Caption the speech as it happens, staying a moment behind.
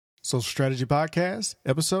Social Strategy Podcast,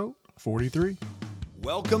 episode 43.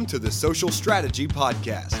 Welcome to the Social Strategy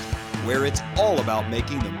Podcast, where it's all about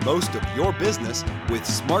making the most of your business with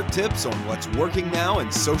smart tips on what's working now in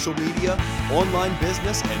social media, online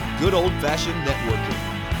business, and good old-fashioned networking.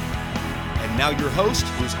 And now your host,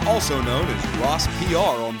 who's also known as Ross PR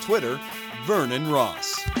on Twitter, Vernon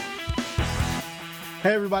Ross.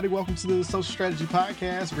 Hey everybody, welcome to the Social Strategy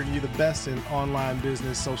Podcast, bringing you the best in online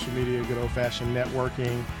business, social media, good old-fashioned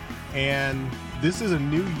networking. And this is a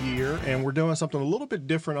new year, and we're doing something a little bit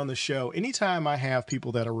different on the show. Anytime I have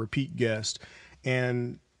people that are repeat guests,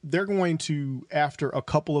 and they're going to, after a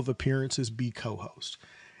couple of appearances, be co-host.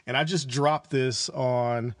 And I just dropped this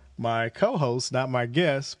on my co-host, not my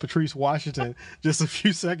guest, Patrice Washington, just a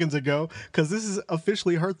few seconds ago, because this is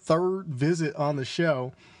officially her third visit on the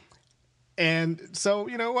show. And so,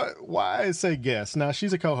 you know what? Why say guest? Now,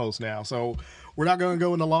 she's a co-host now, so we're not going to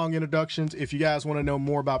go into long introductions. If you guys want to know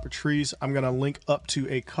more about Patrice, I'm going to link up to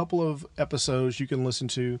a couple of episodes you can listen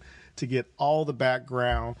to get all the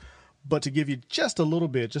background. But to give you just a little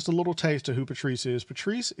taste of who Patrice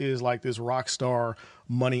is like this rock star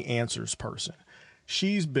money answers person.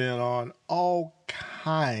 She's been on all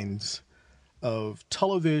kinds of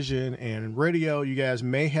television and radio. You guys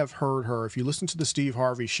may have heard her. If you listen to the Steve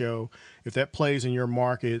Harvey show, if that plays in your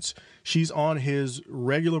markets, she's on his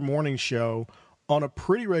regular morning show on a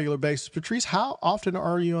pretty regular basis. Patrice, how often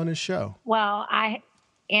are you on his show? Well, I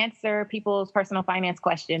answer people's personal finance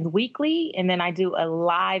questions weekly, and then I do a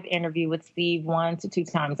live interview with Steve 1 to 2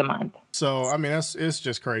 times a month. So, I mean, it's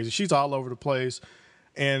just crazy. She's all over the place.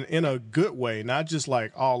 And in a good way, not just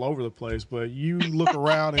like all over the place, but you look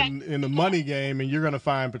around in the money game and you're going to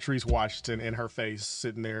find Patrice Washington in her face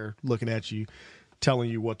sitting there looking at you, telling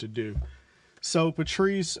you what to do. So,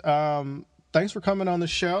 Patrice, thanks for coming on the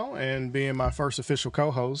show and being my first official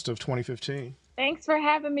co-host of 2015. Thanks for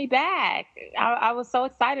having me back. I was so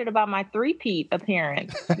excited about my three-peat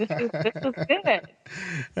appearance. This was good.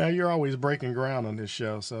 You're always breaking ground on this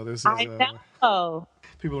show. So this is... I know.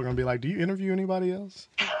 People are going to be like, do you interview anybody else?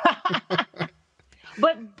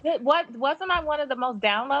 But wasn't I one of the most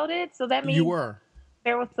downloaded? So that means you were.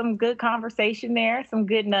 There was some good conversation there, some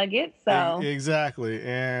good nuggets. So exactly.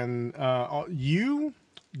 And you,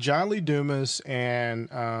 John Lee Dumas, and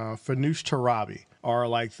Farnoosh Torabi are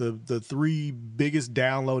like the three biggest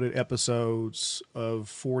downloaded episodes of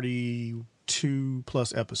 42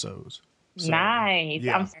 plus episoes. So, nice.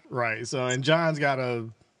 Yeah, right. So, and John's got a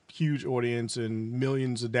huge audience and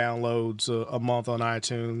millions of downloads a month on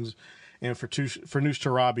iTunes. And Farnoosh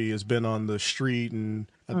Torabi has been on the street and,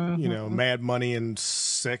 Mad Money and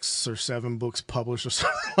 6 or 7 books published or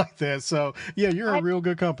something like that. So, yeah, you're a real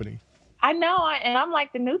good company. I know. And I'm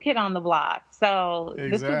like the new kid on the block. So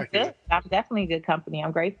exactly. This is good. I'm definitely a good company.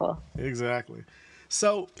 I'm grateful. Exactly.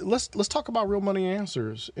 So let's talk about Real Money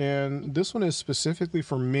Answers. And this one is specifically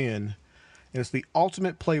for men. And it's the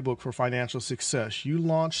ultimate playbook for financial success. You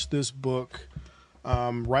launched this book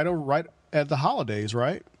right at the holidays,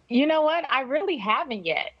 right? You know what? I really haven't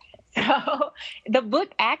yet. So the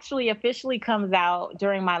book actually officially comes out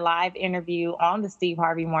during my live interview on the Steve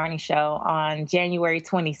Harvey Morning Show on January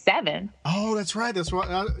 27th. Oh, that's right. That's right.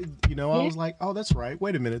 I was like, oh, that's right.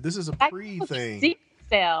 Wait a minute. This is a pre-thing.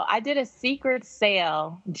 I did a secret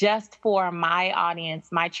sale just for my audience,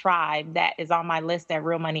 my tribe that is on my list at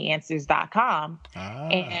realmoneyanswers.com.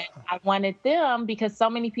 And I wanted them because so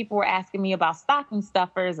many people were asking me about stocking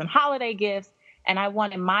stuffers and holiday gifts. And I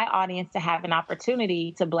wanted my audience to have an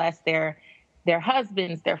opportunity to bless their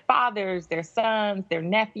husbands, their fathers, their sons, their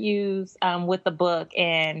nephews with the book.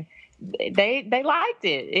 And they liked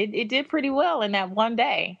it. It did pretty well in that one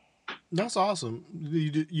day. That's awesome.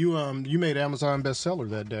 You made Amazon bestseller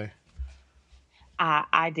that day.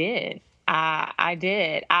 I did. I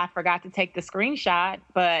did. I forgot to take the screenshot,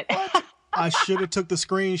 but I should have took the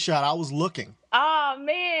screenshot. I was looking. Oh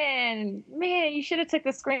man, you should have took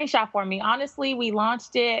the screenshot for me. Honestly, we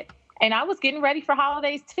launched it and I was getting ready for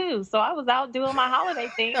holidays too. So I was out doing my holiday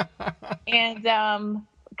thing and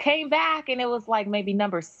came back and it was like maybe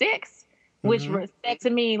number 6. Which said to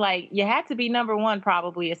me, like, you had to be number 1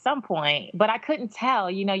 probably at some point, but I couldn't tell,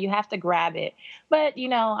 you have to grab it. But,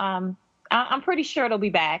 I'm pretty sure it'll be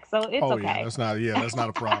back. So it's okay. Yeah, that's not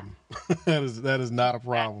a problem. That is not a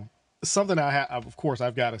problem. Something of course,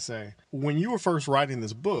 I've got to say, when you were first writing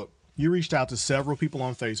this book, you reached out to several people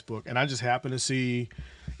on Facebook, and I just happened to see,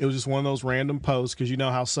 it was just one of those random posts, because you know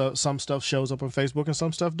how some stuff shows up on Facebook and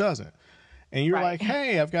some stuff doesn't. And you're like,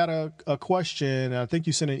 hey, I've got a question. I think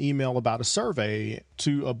you sent an email about a survey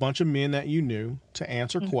to a bunch of men that you knew to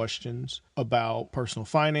answer questions about personal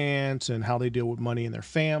finance and how they deal with money in their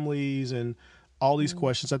families and all these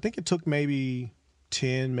questions. I think it took maybe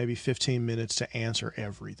 10, maybe 15 minutes to answer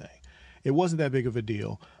everything. It wasn't that big of a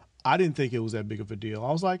deal. I didn't think it was that big of a deal.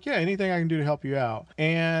 I was like, yeah, anything I can do to help you out.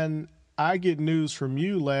 And I get news from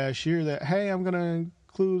you last year that, hey, I'm going to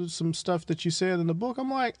include some stuff that you said in the book.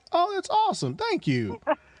 I'm like, oh, that's awesome. Thank you.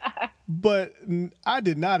 But I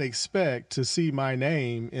did not expect to see my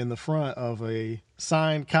name in the front of a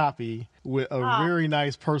signed copy with a very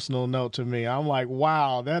nice personal note to me. I'm like,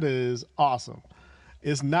 wow, that is awesome.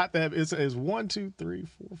 It's not that it's 1, 2, 3,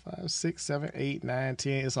 4, 5, 6, 7, 8, 9,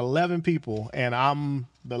 10. It's 11 people, and I'm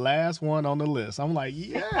the last one on the list. I'm like,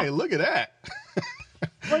 yeah, look at that.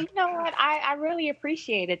 Well, you know what? I really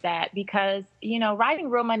appreciated that because, writing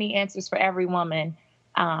Real Money Answers for Every Woman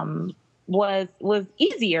was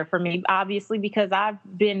easier for me, obviously, because I've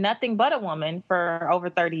been nothing but a woman for over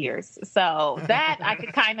 30 years. So that I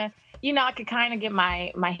could kind of get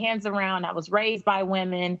my hands around. I was raised by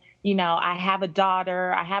women. I have a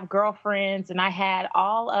daughter, I have girlfriends, and I had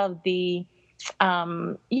all of the,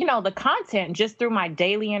 the content just through my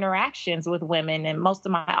daily interactions with women and most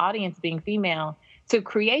of my audience being female to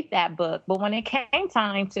create that book. But when it came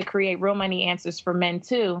time to create Real Money Answers for Men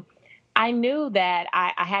too, I knew that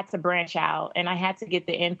I had to branch out and I had to get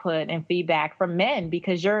the input and feedback from men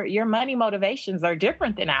because your money motivations are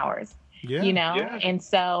different than ours, Yeah. And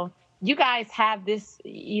so you guys have this,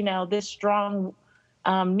 this strong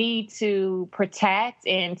need to protect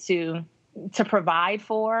and to provide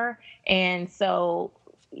for. And so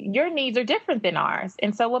your needs are different than ours.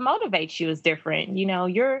 And so what motivates you is different.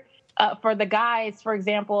 You're for the guys, for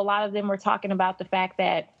example, a lot of them were talking about the fact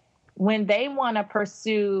that when they want to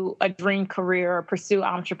pursue a dream career or pursue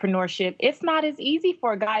entrepreneurship, it's not as easy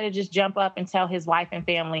for a guy to just jump up and tell his wife and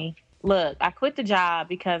family, look, I quit the job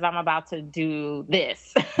because I'm about to do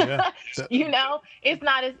this. Yeah. It's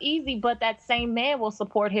not as easy, but that same man will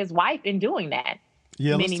support his wife in doing that.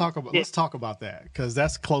 Yeah, let's talk about that because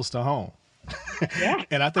that's close to home. Yeah.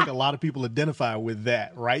 And I think a lot of people identify with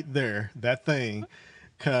that right there, that thing,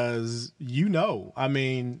 because, I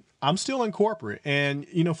mean, I'm still in corporate and,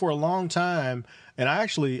 for a long time, and I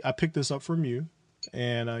picked this up from you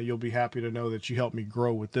and you'll be happy to know that you helped me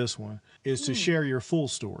grow with this one, is to share your full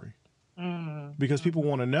story because people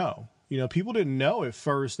want to know. People didn't know at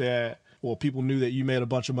first people knew that you made a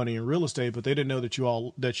bunch of money in real estate, but they didn't know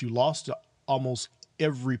that you lost almost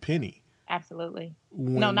every penny. Absolutely.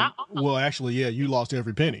 No, not almost. Well, actually, yeah, you lost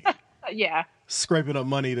every penny. Yeah. Scraping up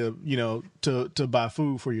money to buy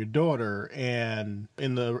food for your daughter. And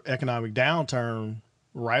in the economic downturn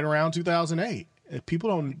right around 2008,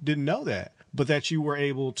 people didn't know that, but that you were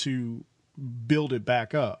able to build it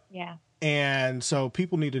back up. Yeah. And so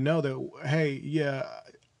people need to know that, hey, yeah,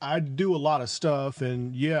 I do a lot of stuff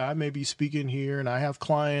and yeah, I may be speaking here and I have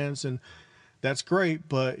clients and that's great.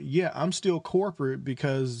 But yeah, I'm still corporate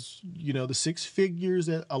because, the 6 figures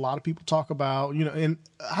that a lot of people talk about, and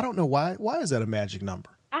I don't know why. Why is that a magic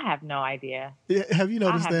number? I have no idea. Yeah, have you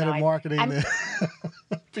noticed that in marketing?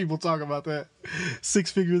 People talk about that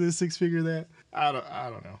 6 figure this, 6 figure that. I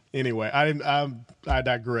don't know. Anyway, I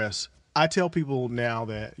digress. I tell people now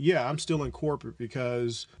that, yeah, I'm still in corporate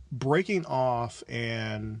because breaking off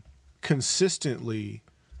and consistently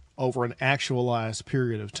over an actualized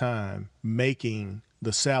period of time, making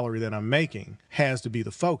the salary that I'm making has to be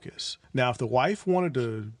the focus. Now, if the wife wanted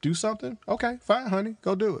to do something, okay, fine, honey,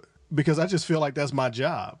 go do it. Because I just feel like that's my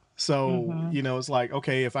job. So, it's like,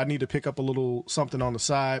 okay, if I need to pick up a little something on the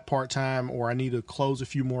side part-time or I need to close a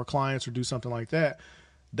few more clients or do something like that,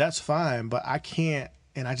 that's fine. But I can't,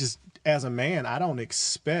 and I just, as a man, I don't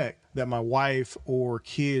expect that my wife or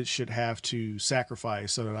kids should have to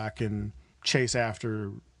sacrifice so that I can chase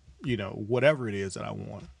after whatever it is that I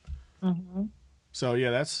want. Mm-hmm. So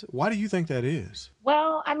yeah, why do you think that is?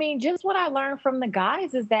 Well, I mean, just what I learned from the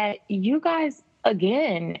guys is that you guys,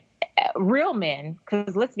 again, real men,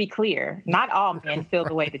 because let's be clear, not all men feel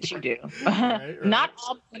the way that you do. Right. Not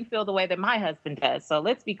all men feel the way that my husband does. So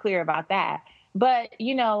let's be clear about that. But,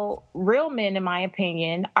 real men, in my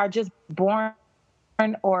opinion, are just born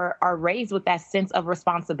or are raised with that sense of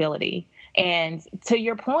responsibility. And to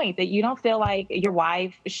your point that you don't feel like your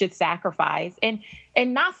wife should sacrifice and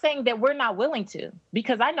not saying that we're not willing to,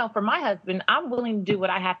 because I know for my husband, I'm willing to do what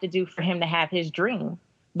I have to do for him to have his dream,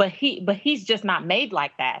 but he's just not made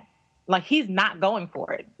like that. Like he's not going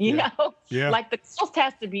for it, you know? Yeah. Like the coast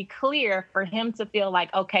has to be clear for him to feel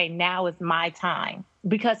like, okay, now is my time,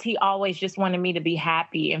 because he always just wanted me to be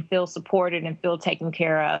happy and feel supported and feel taken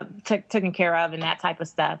care of and that type of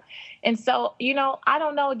stuff. And so, I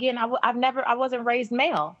don't know, again, I wasn't raised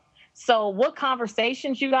male. So what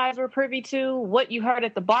conversations you guys were privy to, what you heard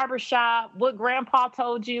at the barbershop, what grandpa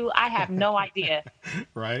told you, I have no idea.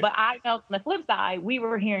 Right. But I know on the flip side, we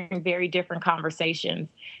were hearing very different conversations.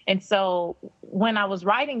 And so when I was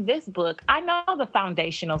writing this book, I know the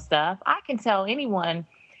foundational stuff. I can tell anyone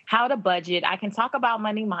how to budget. I can talk about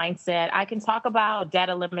money mindset. I can talk about debt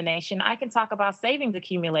elimination. I can talk about savings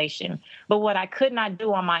accumulation. But what I could not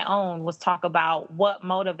do on my own was talk about what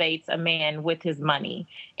motivates a man with his money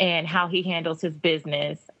and how he handles his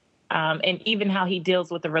business, and even how he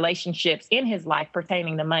deals with the relationships in his life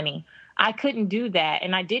pertaining to money. I couldn't do that.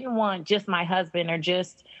 And I didn't want just my husband or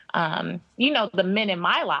just, the men in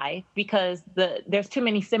my life, because there's too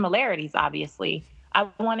many similarities, obviously. I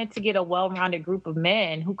wanted to get a well-rounded group of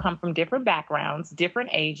men who come from different backgrounds,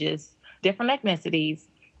 different ages, different ethnicities,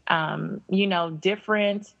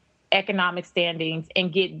 different economic standings,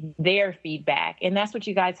 and get their feedback. And that's what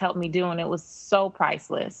you guys helped me do. And it was so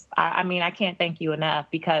priceless. I can't thank you enough,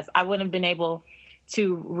 because I wouldn't have been able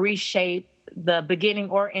to reshape the beginning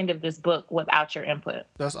or end of this book without your input.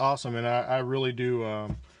 That's awesome. And I really do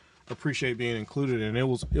appreciate being included. And it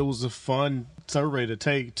was a fun survey to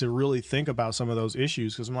take to really think about some of those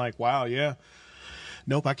issues, because I'm like, wow, yeah,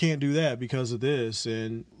 nope, I can't do that because of this.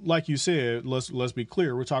 And like you said, let's be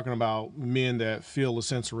clear, we're talking about men that feel a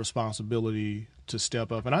sense of responsibility to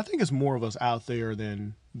step up. And I think it's more of us out there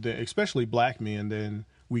than especially black men, than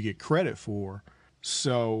we get credit for.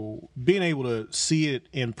 So being able to see it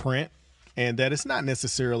in print, and that it's not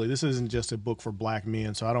necessarily, this isn't just a book for black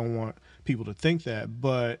men, so I don't want people to think that,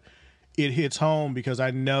 but it hits home because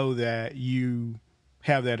I know that you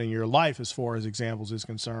have that in your life as far as examples is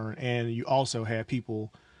concerned. And you also have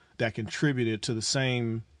people that contributed to the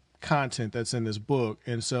same content that's in this book.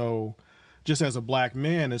 And so just as a black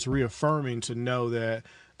man, it's reaffirming to know that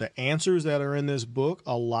the answers that are in this book,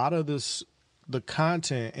 a lot of the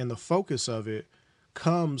content and the focus of it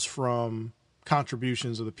comes from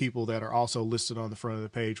contributions of the people that are also listed on the front of the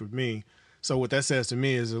page with me. So what that says to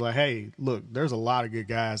me is like, hey, look, there's a lot of good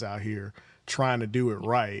guys out here trying to do it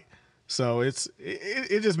right. So it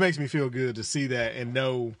just makes me feel good to see that and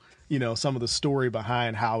know, some of the story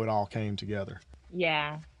behind how it all came together.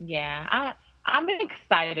 Yeah. I'm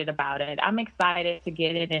excited about it. I'm excited to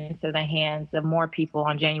get it into the hands of more people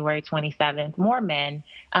on January 27th, more men,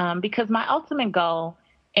 because my ultimate goal,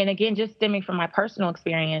 and again, just stemming from my personal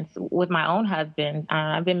experience with my own husband,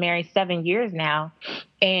 I've been married 7 years now,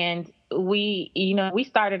 and we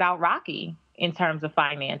started out rocky in terms of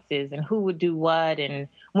finances and who would do what and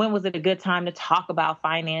when was it a good time to talk about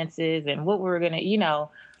finances and what we were going to,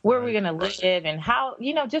 where we're going to live and how,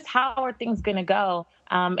 just how are things going to go.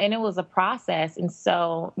 And it was a process. And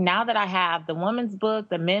so now that I have the women's book,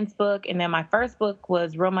 the men's book, and then my first book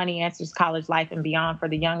was Real Money Answers College Life and Beyond for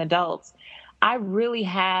the young adults, I really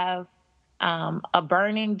have a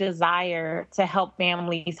burning desire to help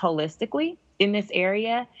families holistically in this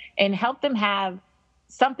area and help them have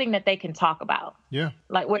something that they can talk about. Yeah.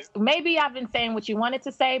 Like maybe I've been saying what you wanted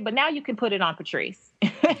to say, but now you can put it on Patrice.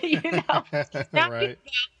 Now right.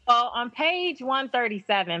 On page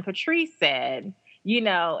 137, Patrice said,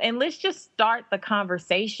 and let's just start the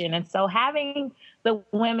conversation. And so having the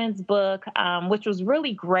women's book, which was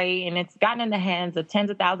really great, and it's gotten in the hands of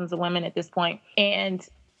tens of thousands of women at this point, and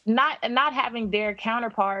not having their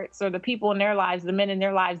counterparts or the people in their lives, the men in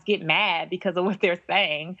their lives, get mad because of what they're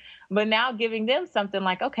saying, but now giving them something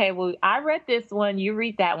like, okay, well, I read this one, you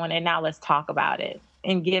read that one, and now let's talk about it,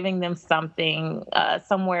 and giving them something,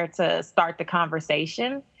 somewhere to start the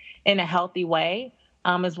conversation in a healthy way,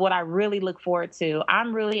 is what I really look forward to.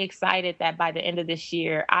 I'm really excited that by the end of this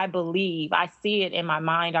year, I see it in my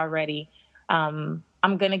mind already. I'm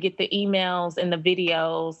going to get the emails and the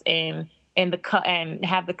videos and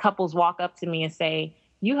have the couples walk up to me and say,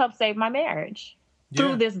 you helped save my marriage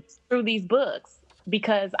through these books,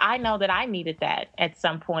 because I know that I needed that at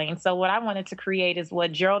some point. So what I wanted to create is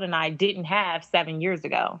what Gerald and I didn't have 7 years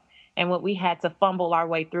ago and what we had to fumble our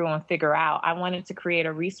way through and figure out. I wanted to create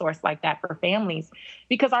a resource like that for families,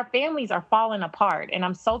 because our families are falling apart. And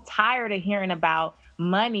I'm so tired of hearing about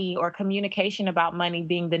money or communication about money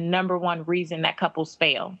being the number one reason that couples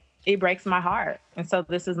fail. It breaks my heart. And so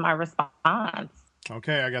this is my response.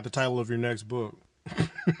 Okay, I got the title of your next book.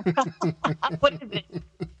 What is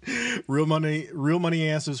it? Real money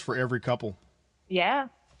answers for every couple. Yeah,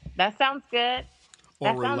 that sounds good.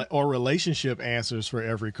 Or relationship answers for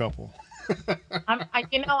every couple.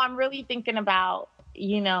 I'm really thinking about,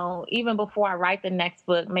 even before I write the next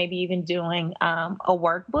book, maybe even doing a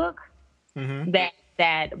workbook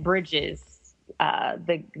that bridges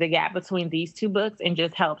the gap between these two books and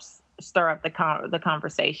just helps stir up the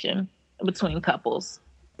conversation between couples.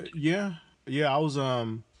 Yeah. Yeah.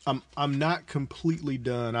 I'm not completely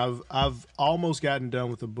done. I've almost gotten done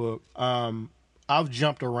with the book. I've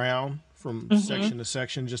jumped around from section to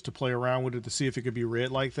section just to play around with it to see if it could be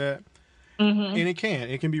read like that. And it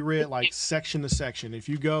can be read like section to section. If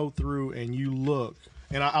you go through and you look,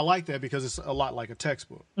 and I like that because it's a lot like a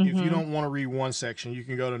textbook. If you don't want to read one section, you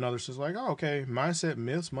can go to another. So it's like, oh, okay, mindset,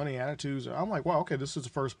 myths, money, attitudes. I'm like, wow, okay, this is the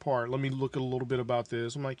first part. Let me look at a little bit about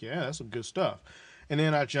this. I'm like, yeah, that's some good stuff. And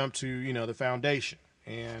then I jump to, the foundation.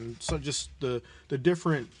 And so just the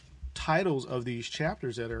different titles of these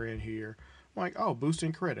chapters that are in here, I'm like, oh,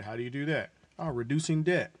 boosting credit. How do you do that? Oh, reducing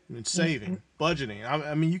debt and saving, budgeting.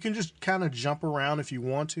 I mean, you can just kind of jump around if you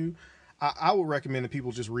want to. I would recommend that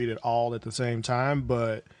people just read it all at the same time,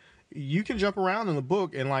 but you can jump around in the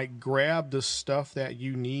book and like grab the stuff that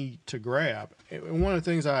you need to grab. And one of the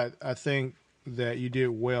things I think that you did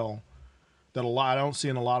well that I don't see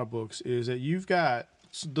in a lot of books is that you've got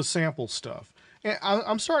the sample stuff. And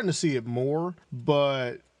I'm starting to see it more,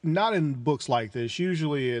 but not in books like this.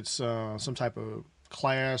 Usually it's some type of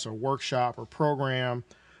class or workshop or program,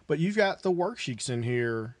 but you've got the worksheets in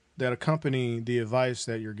here that accompany the advice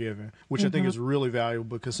that you're giving, which I think is really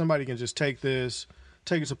valuable because somebody can just take this,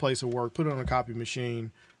 take it to a place of work, put it on a copy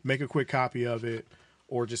machine, make a quick copy of it,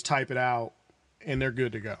 or just type it out, and they're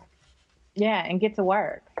good to go. Yeah, and get to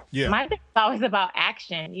work. Yeah. My thing is always about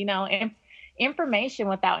action, and information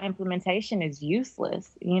without implementation is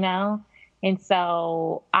useless, And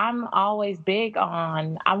so I'm always big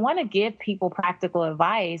on, I want to give people practical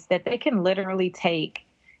advice that they can literally take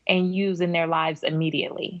and use in their lives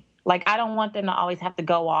immediately. Like, I don't want them to always have to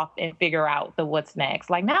go off and figure out the what's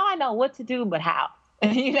next. Like, now I know what to do, but how?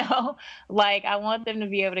 Like, I want them to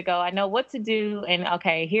be able to go, I know what to do. And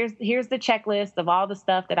okay, here's the checklist of all the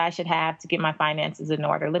stuff that I should have to get my finances in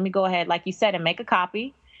order. Let me go ahead, like you said, and make a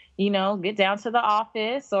copy, get down to the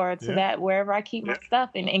office or to that, wherever I keep my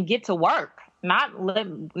stuff and get to work.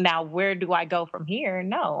 Now, where do I go from here?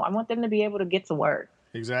 No, I want them to be able to get to work.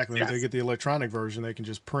 Exactly. If they get the electronic version, they can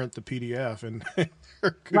just print the PDF and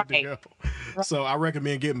they're good to go. Right. So I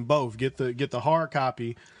recommend getting both. Get the hard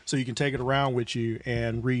copy so you can take it around with you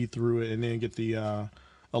and read through it, and then get the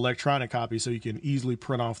electronic copy so you can easily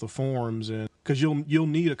print off the forms. And because you'll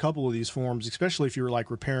need a couple of these forms, especially if you're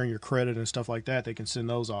like repairing your credit and stuff like that. They can send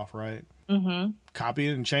those off, right? Copy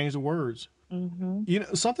it and change the words.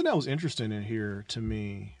 Something that was interesting in here to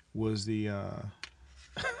me was the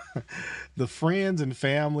the friends and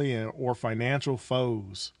family or financial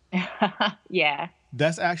foes. Yeah.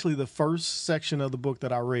 That's actually the first section of the book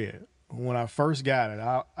that I read. When I first got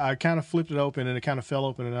it, I kind of flipped it open and it kind of fell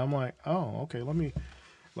open and I'm like, oh, okay, let me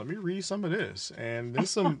read some of this. And there's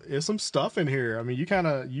some stuff in here. I mean,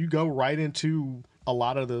 you go right into a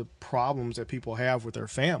lot of the problems that people have with their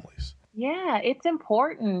families. Yeah, it's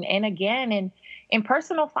important. And again, in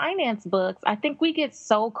personal finance books, I think we get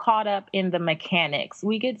so caught up in the mechanics.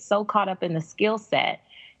 We get so caught up in the skill set,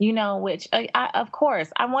 which of course,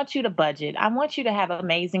 I want you to budget. I want you to have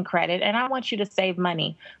amazing credit and I want you to save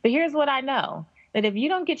money. But here's what I know, that if you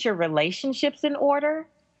don't get your relationships in order,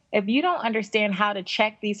 if you don't understand how to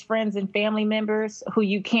check these friends and family members who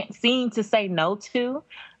you can't seem to say no to,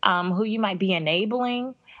 who you might be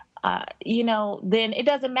enabling, then it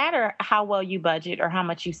doesn't matter how well you budget or how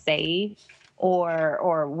much you save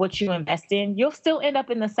or what you invest in, you'll still end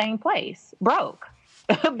up in the same place, broke,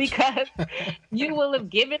 because you will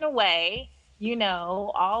have given away,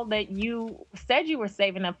 all that you said you were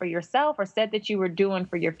saving up for yourself or said that you were doing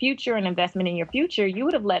for your future and investment in your future. You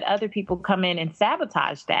would have let other people come in and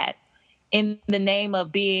sabotage that in the name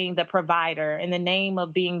of being the provider, in the name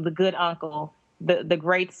of being the good uncle, the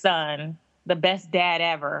great son, the best dad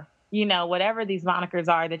ever, whatever these monikers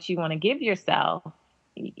are that you want to give yourself.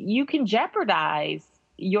 You can jeopardize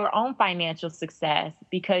your own financial success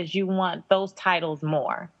because you want those titles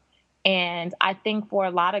more. And I think for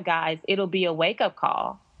a lot of guys, it'll be a wake-up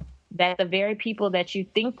call that the very people that you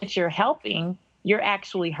think that you're helping, you're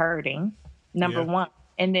actually hurting, number one.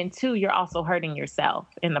 And then two, you're also hurting yourself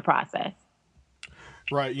in the process.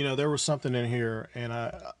 Right. There was something in here, and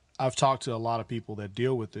I've talked to a lot of people that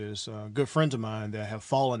deal with this, good friends of mine that have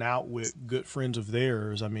fallen out with good friends of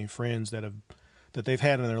theirs. I mean, friends that they've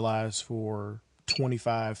had in their lives for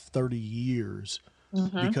 25, 30 years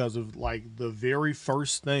because of like the very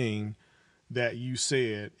first thing that you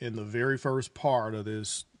said in the very first part of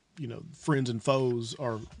this, friends and foes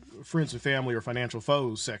or friends and family or financial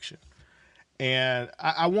foes section. And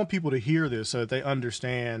I want people to hear this so that they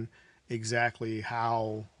understand exactly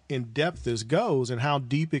how in depth this goes and how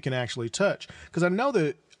deep it can actually touch. Because I know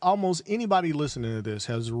that almost anybody listening to this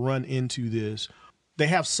has run into this they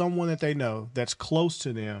have someone that they know that's close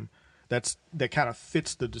to them that kind of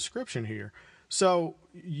fits the description here. So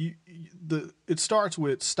it starts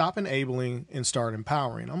with stop enabling and start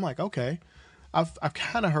empowering. I'm like, okay, I've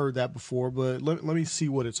kind of heard that before, but let me see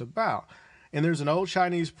what it's about. And there's an old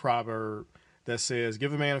Chinese proverb that says,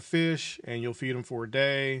 give a man a fish and you'll feed him for a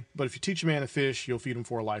day. But if you teach a man to fish, you'll feed him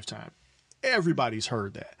for a lifetime. Everybody's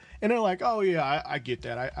heard that. And they're like, oh yeah, I get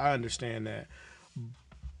that. I understand that.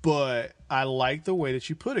 But I like the way that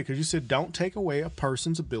you put it, because you said, don't take away a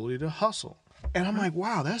person's ability to hustle. And I'm like,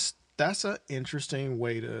 wow, that's an interesting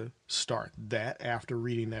way to start that after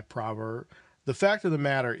reading that proverb. The fact of the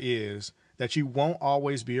matter is that you won't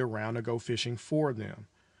always be around to go fishing for them.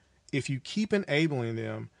 If you keep enabling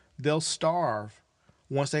them, they'll starve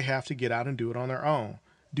once they have to get out and do it on their own.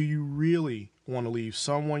 Do you really want to leave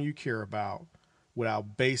someone you care about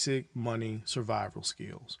without basic money survival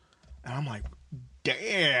skills? And I'm like,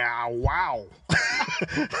 damn, wow.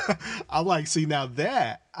 I'm like, see, now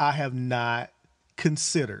that I have not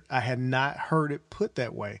considered. I had not heard it put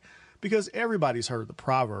that way, because everybody's heard the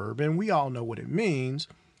proverb and we all know what it means.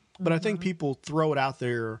 But I think people throw it out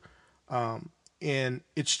there and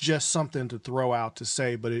it's just something to throw out to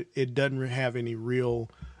say, but it doesn't have any real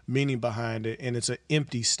meaning behind it. And it's an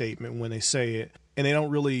empty statement when they say it, and they don't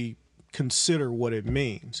really consider what it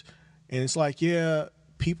means. And it's like, yeah,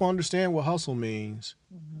 people understand what hustle means,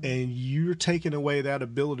 and you're taking away that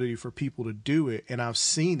ability for people to do it. And I've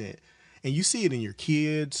seen it, and you see it in your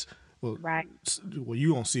kids. Well, right. Well,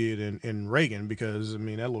 you won't see it in Reagan, because, I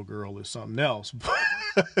mean, that little girl is something else.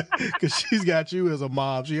 Because she's got you as a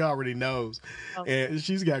mom. She already knows. Okay. And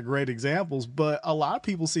she's got great examples. But a lot of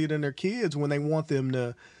people see it in their kids when they want them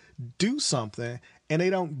to do something, and they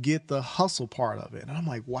don't get the hustle part of it. And I'm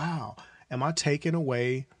like, wow, am I taking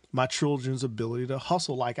away my children's ability to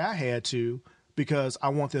hustle like I had to, because I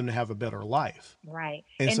want them to have a better life? Right.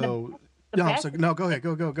 And so, go ahead.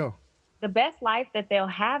 Go. The best life that they'll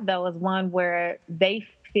have, though, is one where they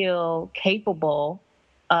feel capable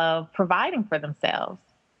of providing for themselves.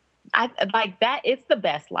 I like that. It's the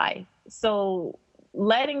best life. So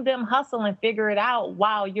letting them hustle and figure it out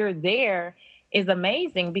while you're there is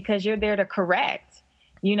amazing, because you're there to correct.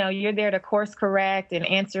 You know, you're there to course correct and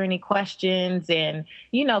answer any questions and,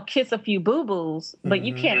 you know, kiss a few boo-boos, but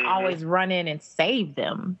you can't always run in and save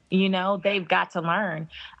them. You know, they've got to learn.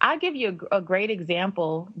 I'll give you a great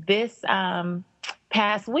example. This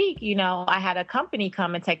past week, you know, I had a company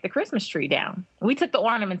come and take the Christmas tree down. We took the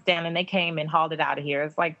ornaments down and they came and hauled it out of here.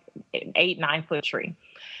 It's like an 8-9 foot tree.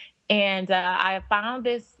 And I found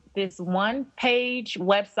this 1-page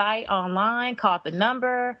website online, called The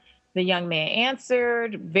Number. The young man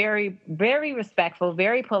answered, very, very respectful,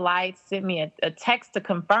 very polite, sent me a text to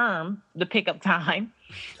confirm the pickup time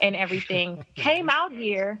and everything. Came out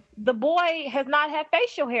here. The boy has not had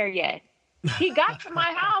facial hair yet. He got to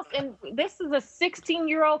my house, and this is a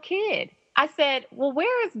 16-year-old kid. I said, well,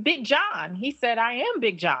 where is Big John? He said, I am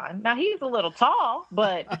Big John. Now, he's a little tall,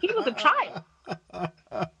 but he was a child.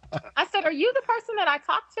 I said, are you the person that I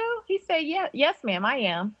talked to? He said, yes, ma'am, I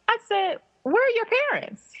am. I said, where are your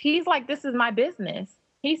parents? He's like, this is my business.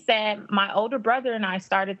 He said, my older brother and I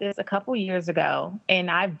started this a couple years ago, and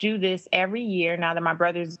I do this every year now that my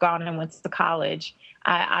brother's gone and went to college.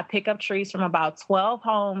 I pick up trees from about 12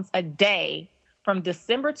 homes a day from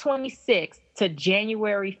December 26th to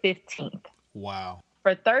January 15th. Wow.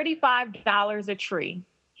 For $35 a tree.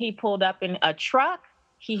 He pulled up in a truck.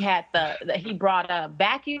 He had he brought a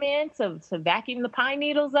vacuum in to vacuum the pine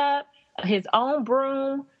needles up, his own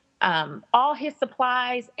broom, all his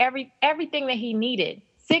supplies, everything that he needed.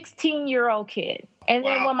 16-year-old kid. And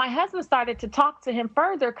then when my husband started to talk to him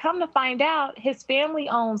further, come to find out his family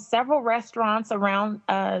owns several restaurants around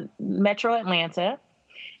Metro Atlanta.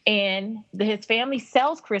 And his family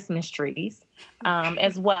sells Christmas trees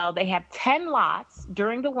as well. They have 10 lots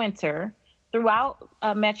during the winter throughout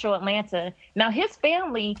Metro Atlanta. Now, his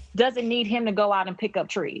family doesn't need him to go out and pick up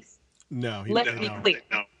trees. No. Let's be clear.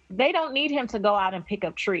 No. They don't need him to go out and pick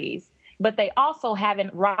up trees, but they also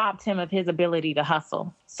haven't robbed him of his ability to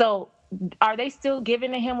hustle. So are they still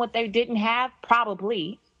giving to him what they didn't have?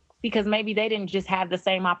 Probably, because maybe they didn't just have the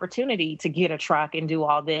same opportunity to get a truck and do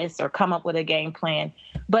all this or come up with a game plan.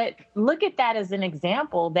 But look at that as an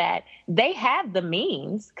example that they have the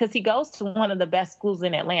means, because he goes to one of the best schools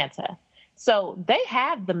in Atlanta. So they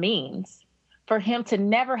have the means for him to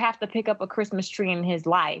never have to pick up a Christmas tree in his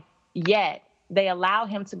life, yet they allow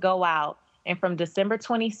him to go out and from December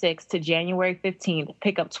 26th to January 15th,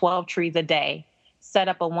 pick up 12 trees a day, set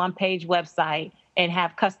up a 1-page website, and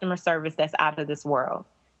have customer service that's out of this world.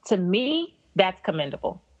 To me, that's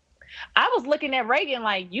commendable. I was looking at Reagan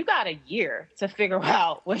like, you got a year to figure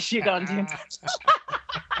out what you're going to do.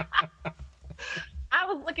 I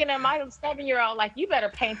was looking at my 7-year-old like, you better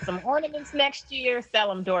paint some ornaments next year, sell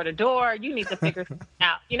them door to door. You need to figure something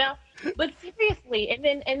out, you know? But seriously,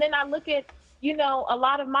 and then I look at, you know, a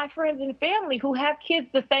lot of my friends and family who have kids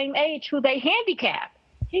the same age who they handicap.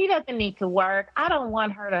 He doesn't need to work. I don't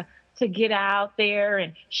want her to get out there,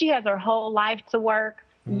 and she has her whole life to work.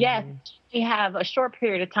 Mm-hmm. Yes, she have a short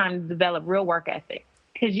period of time to develop real work ethic.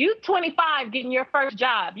 Because you 25 getting your first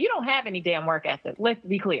job, you don't have any damn work ethic. Let's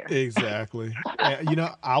be clear. Exactly. You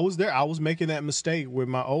know, I was there. I was making that mistake with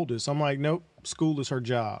my oldest. I'm like, nope, school is her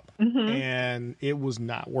job. Mm-hmm. And it was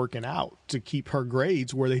not working out to keep her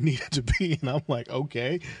grades where they needed to be. And I'm like,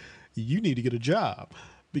 okay, you need to get a job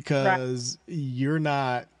because you're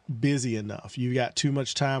not busy enough. You got too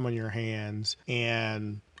much time on your hands,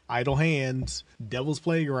 and idle hands, devil's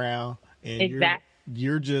playground. And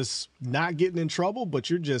you're just not getting in trouble, but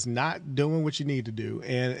you're just not doing what you need to do.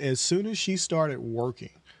 And as soon as she started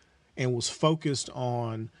working and was focused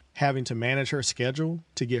on having to manage her schedule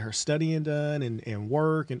to get her studying done and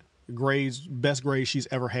work and grades, best grades she's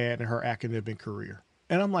ever had in her academic career.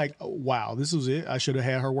 And I'm like, oh, wow, this was it. I should have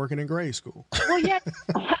had her working in grade school. Well, yeah.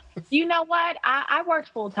 You know what? I worked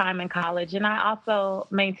full-time in college, and I also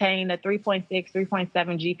maintained a 3.6, 3.7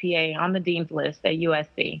 GPA on the dean's list at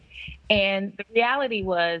USC. And the reality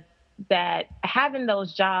was that having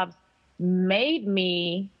those jobs made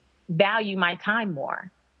me value my time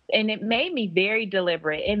more. And it made me very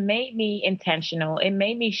deliberate. It made me intentional. It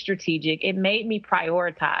made me strategic. It made me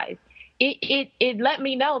prioritize. It let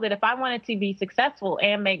me know that if I wanted to be successful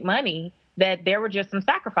and make money, that there were just some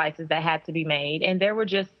sacrifices that had to be made. And there were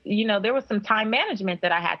just, you know, there was some time management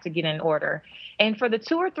that I had to get in order. And for the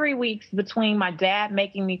 2 or 3 weeks between my dad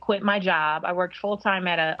making me quit my job, I worked full time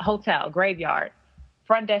at a hotel, Graveyard,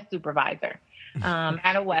 front desk supervisor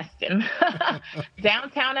at a Westin,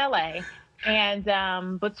 downtown LA.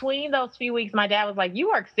 And between those few weeks, my dad was like, you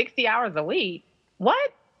work 60 hours a week.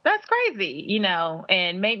 What? That's crazy, you know,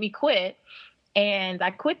 and made me quit. And I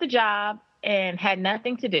quit the job and had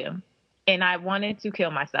nothing to do. And I wanted to kill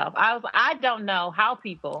myself. I don't know how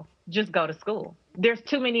people just go to school. There's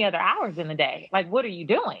too many other hours in the day. Like, what are you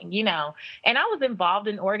doing? You know, and I was involved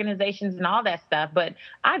in organizations and all that stuff, but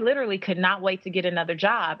I literally could not wait to get another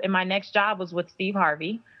job. And my next job was with Steve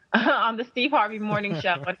Harvey on the Steve Harvey Morning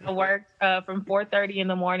Show. And I worked from 4:30 in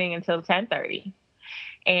the morning until 10:30.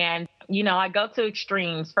 And, you know, I go to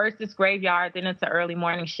extremes. First it's Graveyard, then it's an early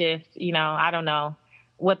morning shift. You know, I don't know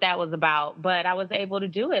what that was about, but I was able to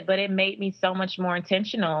do it. But it made me so much more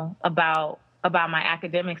intentional about my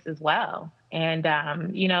academics as well. And,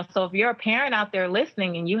 you know, so if you're a parent out there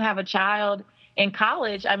listening and you have a child in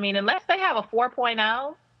college, I mean, unless they have a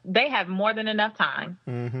 4.0, they have more than enough time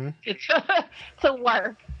to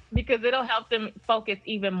work, because it'll help them focus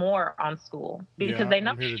even more on school, because they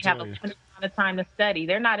know they have a limited amount of time to study.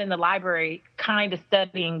 They're not in the library kind of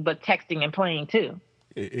studying, but texting and playing too.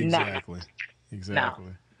 Exactly. No. Exactly.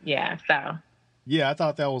 No. Yeah. So. Yeah, I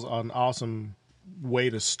thought that was an awesome way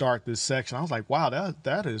to start this section. I was like, wow,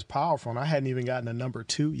 that is powerful. And I hadn't even gotten to number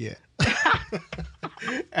 2 yet.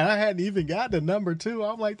 And I hadn't even gotten to number 2.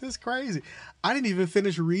 I'm like, this is crazy. I didn't even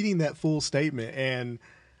finish reading that full statement. And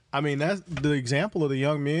I mean, that's the example of the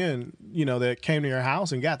young men, you know, that came to your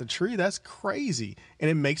house and got the tree. That's crazy. And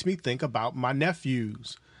it makes me think about my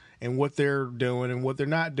nephews and what they're doing and what they're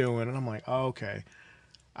not doing. And I'm like, oh, okay.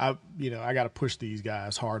 I got to push these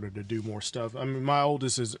guys harder to do more stuff. I mean, my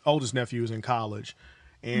oldest nephew is in college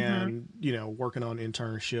and, you know, working on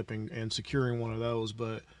internship and securing one of those.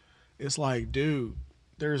 But it's like, dude,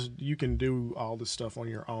 you can do all this stuff on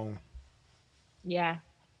your own. Yeah.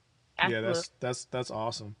 Absolutely. Yeah, that's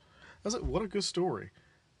awesome. What a good story.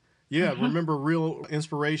 Yeah, remember, real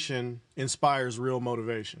inspiration inspires real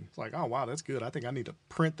motivation. It's like, oh, wow, that's good. I think I need to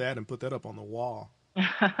print that and put that up on the wall.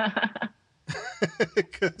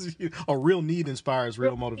 Because a real need inspires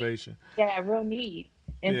real motivation. Yeah, real need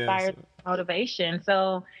inspires motivation.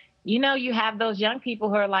 So, you know, you have those young people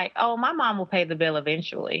who are like, oh, my mom will pay the bill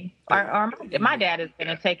eventually. Or my dad is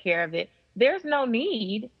going to take care of it. There's no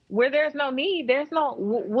need. Where there's no need,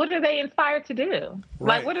 what are they inspired to do?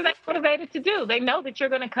 Right. Like, what are they motivated to do? They know that you're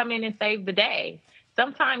going to come in and save the day.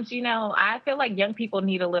 Sometimes, you know, I feel like young people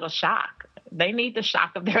need a little shock. They need the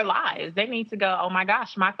shock of their lives. They need to go, oh my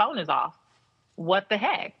gosh, my phone is off. What the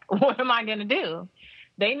heck? What am I going to do?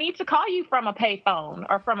 They need to call you from a pay phone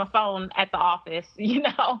or from a phone at the office, you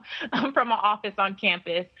know, from an office on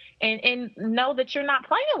campus, and know that you're not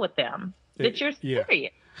playing with them, that you're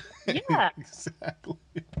serious. Yeah. Exactly.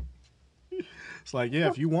 It's like, yeah,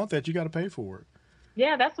 if you want that, you got to pay for it.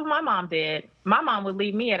 Yeah, that's what my mom did. My mom would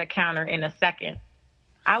leave me at a counter in a second.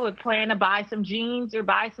 I would plan to buy some jeans or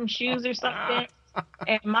buy some shoes or something.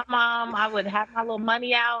 And my mom, I would have my little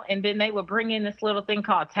money out, and then they would bring in this little thing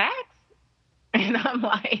called tax. And I'm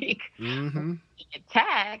like,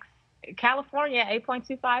 tax? California,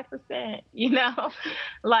 8.25%,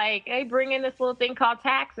 like they bring in this little thing called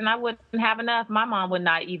tax, and I wouldn't have enough. My mom would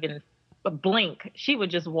not even blink. She would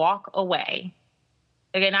just walk away.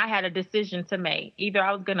 Again, I had a decision to make. Either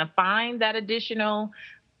I was going to find that additional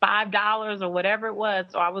 $5 or whatever it was,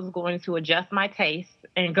 or I was going to adjust my taste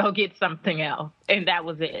and go get something else. And that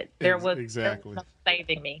was it. There was no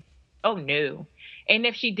saving me. Oh, no. And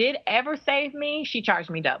if she did ever save me, she charged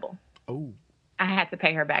me double. Oh. I had to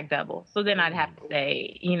pay her back double. So then I'd have to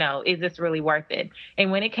say, is this really worth it? And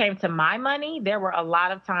when it came to my money, there were a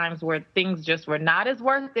lot of times where things just were not as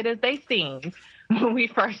worth it as they seemed when we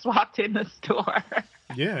first walked in the store.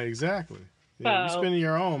 Yeah, exactly. Yeah, you're spending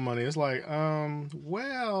your own money. It's like,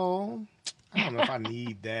 well, I don't know if I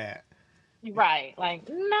need that. Right. Like,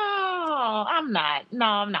 I'm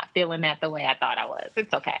not feeling that the way I thought I was.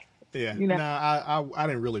 It's okay. Yeah. No, I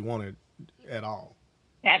didn't really want it at all.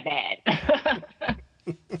 That bad.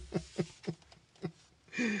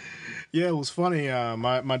 Yeah, it was funny.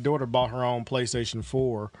 My daughter bought her own PlayStation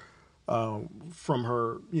 4 from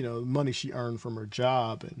her, money she earned from her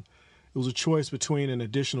job, and it was a choice between an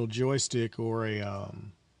additional joystick or a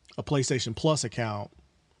PlayStation Plus account.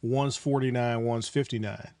 One's $49, one's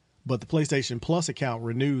 $59, but the PlayStation Plus account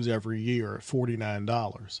renews every year at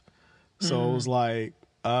 $49. So it was like,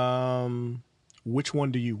 which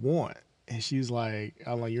one do you want? And she's like,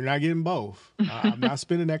 I'm like, you're not getting both. I'm not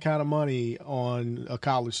spending that kind of money on a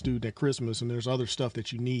college student at Christmas, and there's other stuff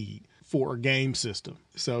that you need for a game system.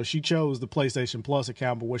 So she chose the PlayStation Plus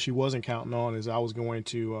account, but what she wasn't counting on is I was going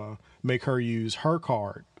to make her use her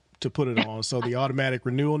card to put it on. So the automatic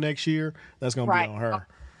renewal next year, that's going to be on her.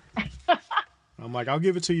 I'm like, I'll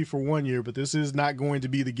give it to you for 1 year, but this is not going to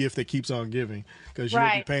be the gift that keeps on giving, because you'll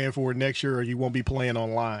be paying for it next year, or you won't be playing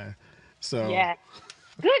online. So yeah.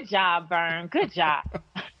 Good job, Vern. Good job.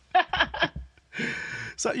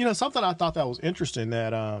 So, something I thought that was interesting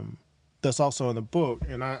that's also in the book,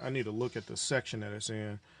 and I need to look at the section that it's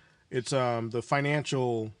in. It's the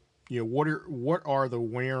financial, what are the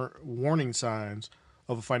warning signs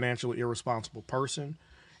of a financially irresponsible person?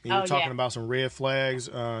 And you're talking about some red flags.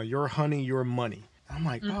 Your honey, your money. I'm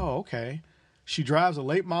like, oh, okay. She drives a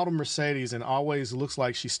late model Mercedes and always looks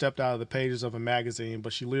like she stepped out of the pages of a magazine,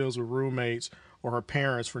 but she lives with roommates or her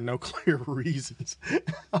parents for no clear reasons.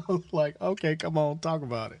 I was like, okay, come on, talk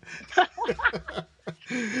about it.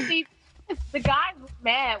 See, the guys were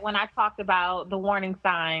mad when I talked about the warning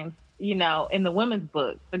signs, in the women's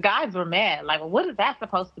book. The guys were mad. Like, well, what is that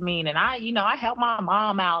supposed to mean? And I helped my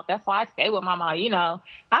mom out. That's why I stay with my mom.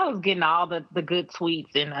 I was getting all the good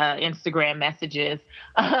tweets and Instagram messages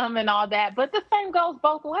and all that. But the same goes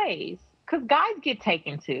both ways, because guys get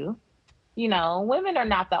taken too. Women are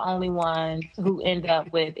not the only ones who end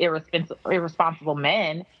up with irresponsible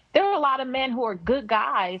men. There are a lot of men who are good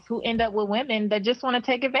guys who end up with women that just want to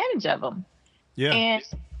take advantage of them. Yeah. And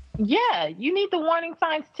yeah, you need the warning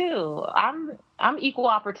signs too. I'm equal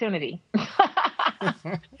opportunity.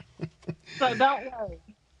 So don't worry.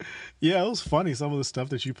 Yeah, it was funny, some of the stuff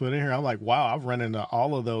that you put in here. I'm like, wow, I've run into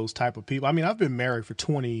all of those type of people. I mean, I've been married for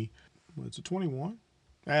 21?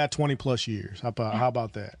 20 plus years. How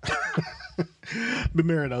about that? Been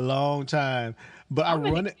married a long time, but I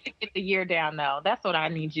run it. Get the year down though. That's what I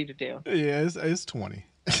need you to do. Yeah, it's 20.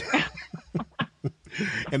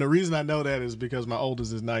 And the reason I know that is because my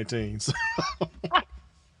oldest is 19. So.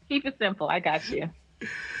 Keep it simple. I got you.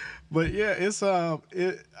 But yeah, it's I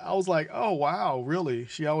was like, oh wow, really?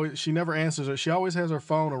 She never answers it. She always has her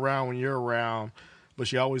phone around when you're around, but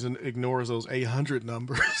she always ignores those 800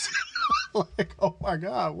 numbers. Like, oh my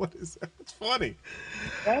God, what is that? It's funny.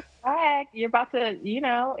 That's right. You're about to,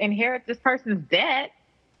 inherit this person's debt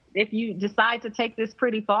if you decide to take this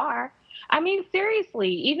pretty far. I mean,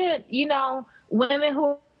 seriously, even, women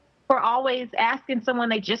who are always asking someone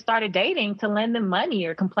they just started dating to lend them money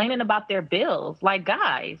or complaining about their bills. Like,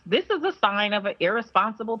 guys, this is a sign of an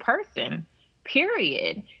irresponsible person,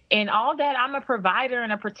 period. And all that I'm a provider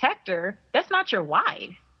and a protector, that's not your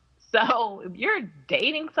wife. So if you're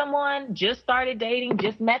dating someone, just started dating,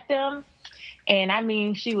 just met them, and I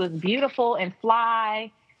mean, she was beautiful and fly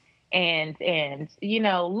and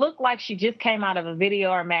looked like she just came out of a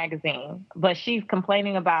video or magazine, but she's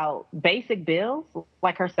complaining about basic bills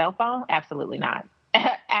like her cell phone? Absolutely not.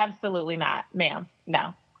 Absolutely not, ma'am.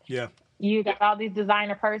 No. Yeah. You got all these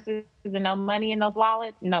designer purses and no money in those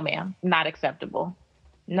wallets? No, ma'am. Not acceptable.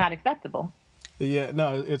 Not acceptable. Yeah,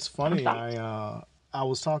 no, it's funny. I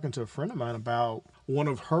was talking to a friend of mine about one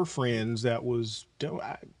of her friends that was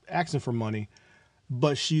asking for money,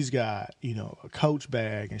 but she's got, a Coach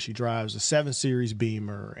bag and she drives a 7 Series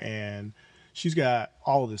Beamer and she's got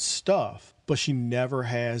all this stuff, but she never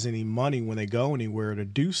has any money when they go anywhere to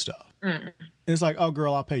do stuff. And it's like, oh,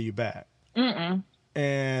 girl, I'll pay you back.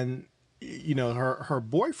 And, her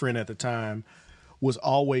boyfriend at the time was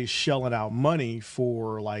always shelling out money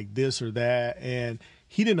for like this or that. And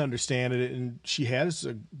he didn't understand it. And she has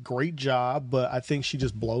a great job, but I think she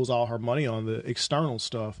just blows all her money on the external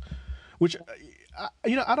stuff, which,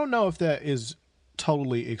 I don't know if that is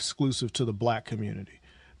totally exclusive to the Black community,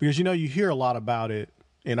 because, you hear a lot about it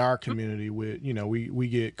in our community with, we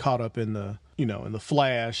get caught up in the, in the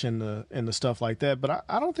flash and the stuff like that. But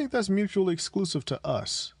I don't think that's mutually exclusive to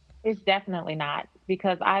us. It's definitely not,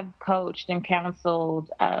 because I've coached and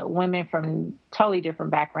counseled women from totally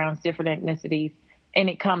different backgrounds, different ethnicities, and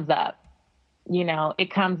it comes up.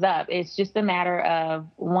 It comes up. It's just a matter of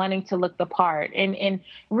wanting to look the part. And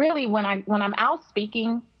really, when I'm out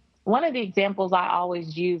speaking, one of the examples I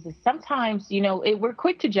always use is sometimes, we're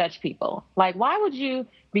quick to judge people. Like, why would you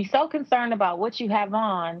be so concerned about what you have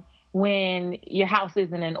on when your house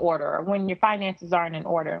isn't in order or when your finances aren't in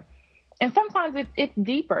order? And sometimes it's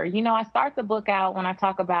deeper. I start the book out when I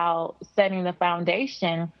talk about setting the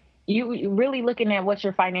foundation, you really looking at what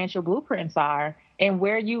your financial blueprints are and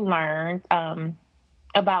where you learned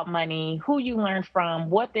about money, who you learned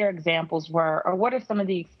from, what their examples were, or what are some of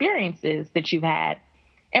the experiences that you've had.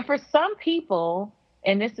 And for some people,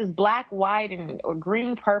 and this is black, white, or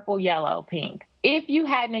green, purple, yellow, pink, if you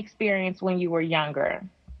had an experience when you were younger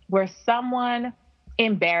where someone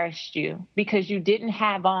embarrassed you because you didn't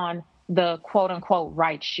have on the quote unquote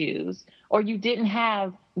right shoes, or you didn't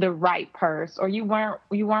have the right purse, or you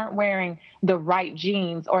weren't wearing the right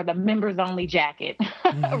jeans or the members only jacket,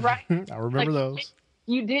 right? I remember those.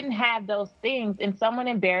 You didn't have those things and someone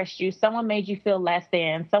embarrassed you. Someone made you feel less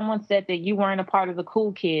than. Someone said that you weren't a part of the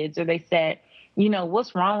cool kids, or they said,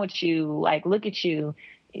 what's wrong with you? Like, look at you.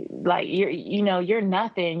 Like, you're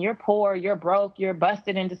nothing. You're poor. You're broke. You're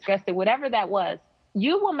busted and disgusted. Whatever that was,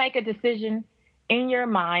 you will make a decision in your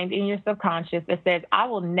mind, in your subconscious, that says, I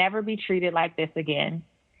will never be treated like this again.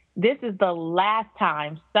 This is the last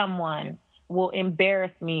time someone will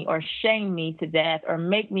embarrass me or shame me to death or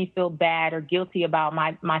make me feel bad or guilty about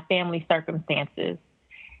my family circumstances.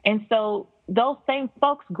 And so those same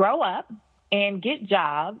folks grow up and get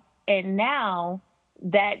jobs. And now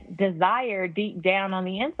that desire deep down on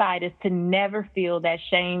the inside is to never feel that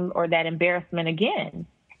shame or that embarrassment again.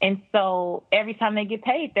 And so every time they get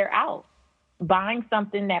paid, they're out buying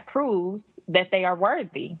something that proves that they are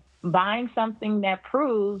worthy, buying something that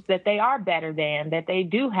proves that they are better than, that they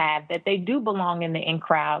do have, that they do belong in the in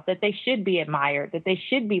crowd, that they should be admired, that they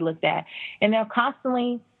should be looked at. And they'll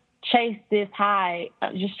constantly chase this high,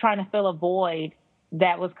 just trying to fill a void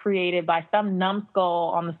that was created by some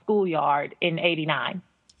numbskull on the schoolyard in '89.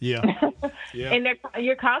 Yeah. And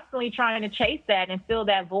you're constantly trying to chase that and fill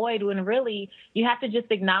that void, when really you have to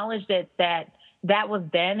just acknowledge that was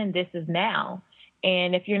then and this is now.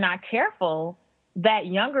 And if you're not careful, that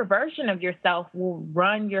younger version of yourself will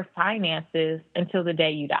run your finances until the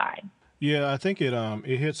day you die. Yeah, I think it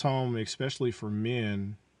hits home, especially for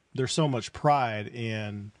men. There's so much pride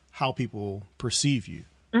in how people perceive you,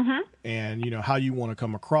 and how you want to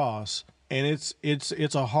come across, and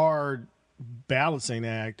it's a hard balancing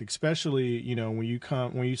act, especially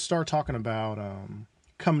when you start talking about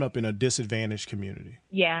coming up in a disadvantaged community.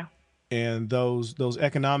 Yeah. And those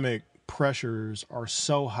economic pressures are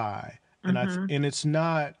so high, and it's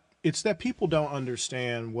that people don't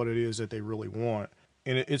understand what it is that they really want,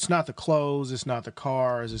 and it's not the clothes, it's not the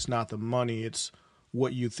cars, it's not the money, it's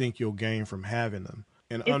what you think you'll gain from having them.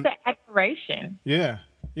 And it's the admiration. Yeah,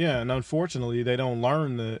 and unfortunately, they don't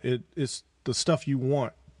learn it's the stuff you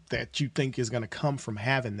want that you think is going to come from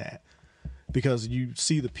having that, because you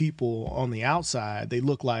see the people on the outside, they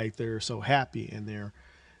look like they're so happy and they're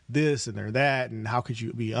this and they're that, and how could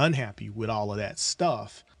you be unhappy with all of that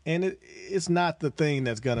stuff? And it's not the thing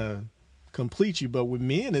that's gonna complete you. But with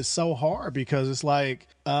men, it's so hard, because it's like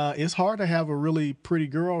it's hard to have a really pretty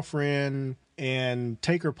girlfriend and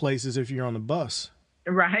take her places if you're on the bus,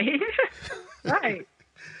 right? Right.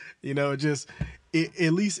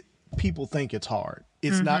 At least people think it's hard.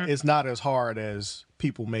 It's not as hard as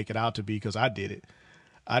people make it out to be, because I did it.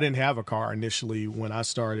 I didn't have a car initially when I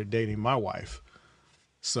started dating my wife.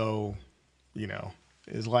 So,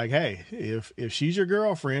 it's like, hey, if she's your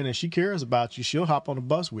girlfriend and she cares about you, she'll hop on the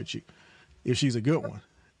bus with you if she's a good one.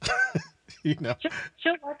 You know,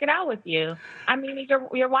 she'll work it out with you. I mean,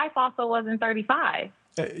 your wife also wasn't 35.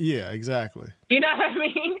 Yeah, exactly. You know what I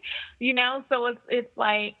mean? You know, so it's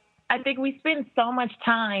like, I think we spend so much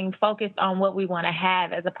time focused on what we want to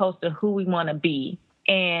have as opposed to who we want to be.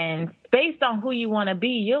 And based on who you want to be,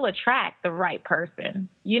 you'll attract the right person,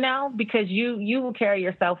 you know, because you will carry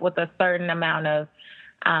yourself with a certain amount of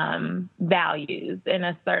values and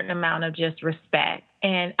a certain amount of just respect.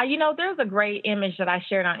 And, you know, there's a great image that I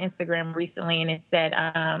shared on Instagram recently, and it said,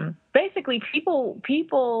 basically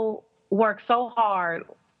people work so hard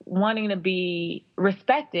wanting to be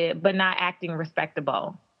respected, but not acting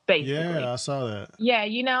respectable. Basically. Yeah, I saw that. Yeah,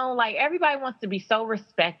 you know, like everybody wants to be so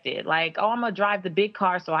respected. Like, oh, I'm going to drive the big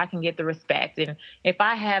car so I can get the respect. And if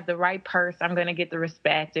I have the right purse, I'm going to get the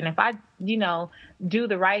respect. And if I, you know, do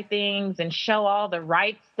the right things and show all the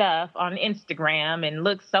right stuff on Instagram and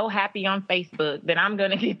look so happy on Facebook, then I'm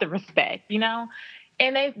going to get the respect, you know?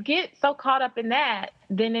 And they get so caught up in that,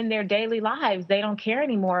 then in their daily lives, they don't care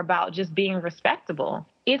anymore about just being respectable.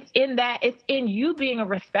 It's in you being a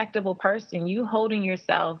respectable person, you holding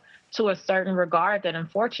yourself to a certain regard that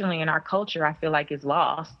unfortunately in our culture, I feel like is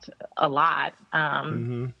lost a lot.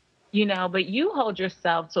 You know, but you hold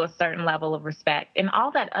yourself to a certain level of respect and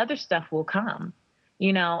all that other stuff will come.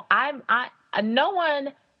 You know, no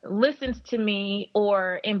one listens to me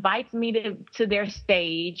or invites me to their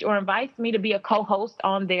stage or invites me to be a co-host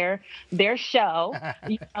on their show.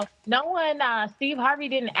 You know, no one, Steve Harvey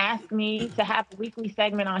didn't ask me to have a weekly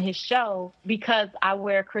segment on his show because I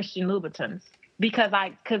wear Christian Louboutins, because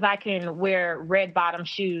I can wear red bottom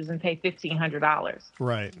shoes and pay $1,500.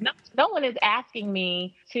 Right. No one is asking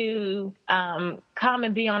me to come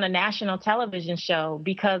and be on a national television show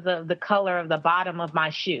because of the color of the bottom of my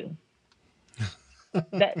shoe.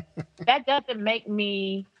 That doesn't make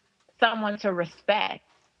me someone to respect.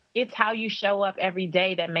 It's how you show up every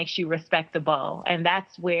day that makes you respectable. And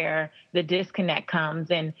that's where the disconnect comes.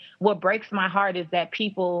 And what breaks my heart is that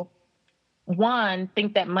people, one,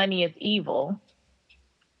 think that money is evil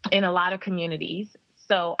in a lot of communities.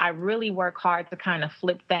 So I really work hard to kind of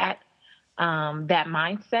flip that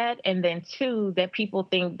mindset. And then two, that people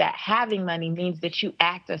think that having money means that you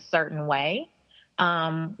act a certain way.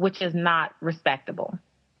 Which is not respectable.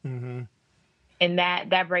 Mm-hmm. And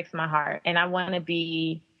that breaks my heart. And I want to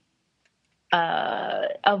be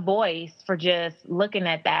a voice for just looking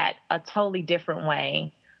at that a totally different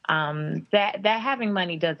way. That having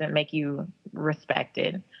money doesn't make you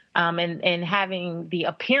respected. And having the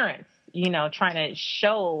appearance, you know, trying to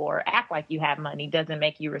show or act like you have money doesn't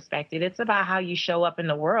make you respected. It's about how you show up in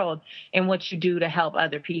the world and what you do to help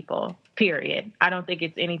other people, period. I don't think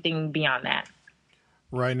it's anything beyond that.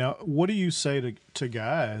 Right. Now, what do you say to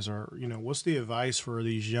guys, or, you know, what's the advice for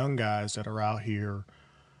these young guys that are out here?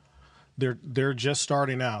 They're just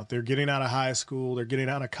starting out. They're getting out of high school. They're getting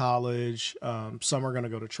out of college. Some are going to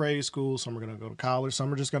go to trade school. Some are going to go to college.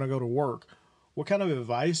 Some are just going to go to work. What kind of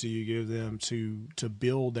advice do you give them to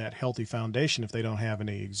build that healthy foundation if they don't have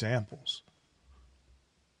any examples?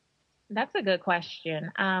 That's a good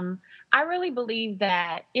question. I really believe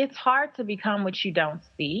that it's hard to become what you don't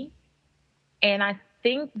see. And I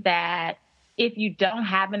think that if you don't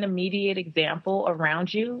have an immediate example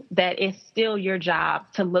around you, that it's still your job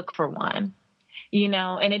to look for one, you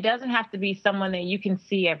know, and it doesn't have to be someone that you can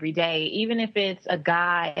see every day, even if it's a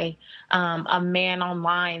guy, a man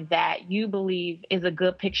online that you believe is a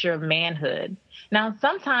good picture of manhood. Now,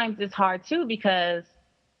 sometimes it's hard too, because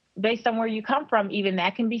based on where you come from, even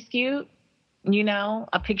that can be skewed. You know,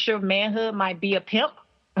 a picture of manhood might be a pimp.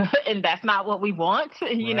 And that's not what we want,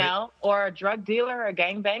 you know, or a drug dealer or a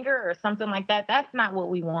gangbanger or something like that. That's not what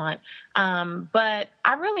we want. But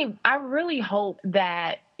I really hope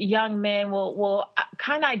that young men will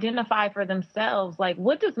kind of identify for themselves, like,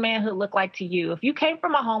 what does manhood look like to you? If you came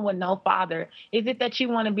from a home with no father, is it that you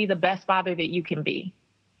want to be the best father that you can be?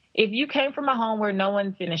 If you came from a home where no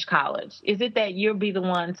one finished college, is it that you'll be the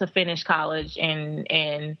one to finish college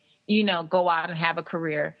and you know, go out and have a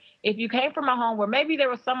career? If you came from a home where maybe there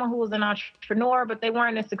was someone who was an entrepreneur, but they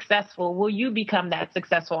weren't as successful, will you become that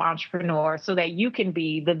successful entrepreneur so that you can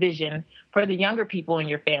be the vision for the younger people in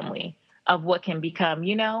your family of what can become?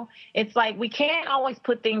 You know, it's like we can't always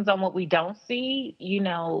put things on what we don't see. You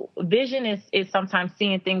know, vision is sometimes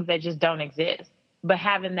seeing things that just don't exist, but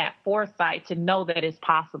having that foresight to know that it's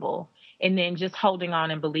possible and then just holding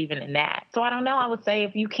on and believing in that. So I don't know. I would say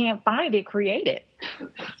if you can't find it, create it.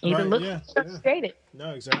 Either look or create it.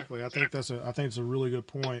 No, exactly. I think it's a really good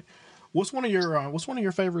point. What's one of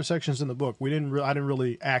your favorite sections in the book? I didn't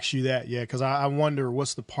really ask you that yet, because I wonder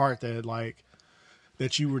what's the part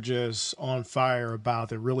that you were just on fire about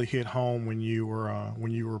that really hit home when you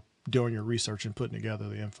were doing your research and putting together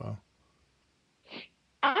the info?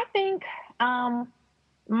 I think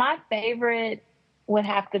my favorite would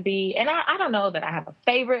have to be, and I don't know that I have a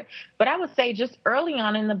favorite, but I would say just early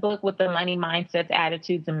on in the book with the money mindsets,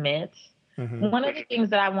 attitudes, and myths, one of the things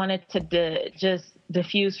that I wanted to just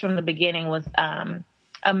diffuse from the beginning was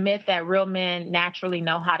a myth that real men naturally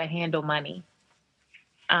know how to handle money.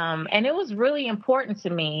 And it was really important to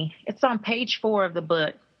me. It's on page 4 of the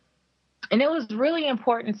book. And it was really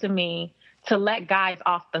important to me to let guys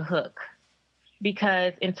off the hook.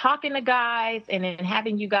 Because in talking to guys and in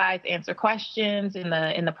having you guys answer questions in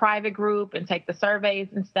the private group and take the surveys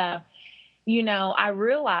and stuff, you know, I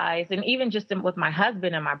realized, and even just with my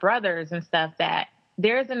husband and my brothers and stuff, that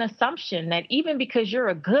there's an assumption that even because you're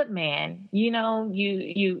a good man, you know,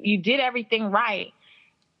 you did everything right.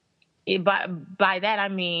 By that, I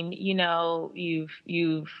mean, you know,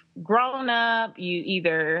 you've grown up, you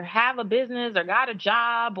either have a business or got a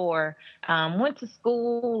job or went to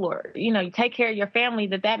school or, you know, you take care of your family,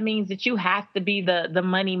 that means that you have to be the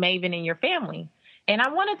money maven in your family. And I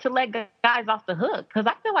wanted to let guys off the hook because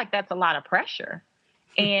I feel like that's a lot of pressure.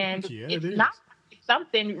 And Yeah, it's not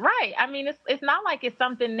something, right. I mean, it's not like it's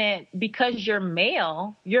something that because you're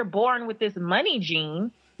male, you're born with this money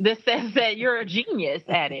gene that says that you're a genius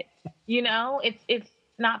at it. You know, it's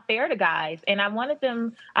not fair to guys. And I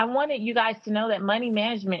wanted you guys to know that money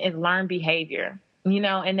management is learned behavior, you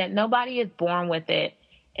know, and that nobody is born with it.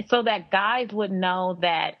 So that guys would know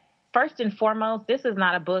that first and foremost, this is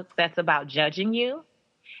not a book that's about judging you.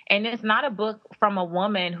 And it's not a book from a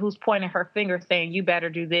woman who's pointing her finger saying, you better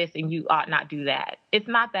do this and you ought not do that. It's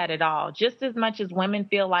not that at all. Just as much as women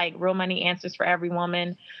feel like Real Money Answers for Every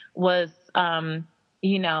Woman was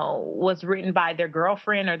written by their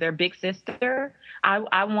girlfriend or their big sister,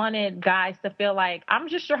 I wanted guys to feel like I'm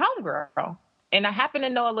just your homegirl. And I happen to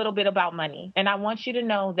know a little bit about money. And I want you to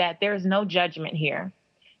know that there's no judgment here,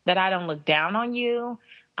 that I don't look down on you,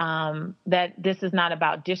 that this is not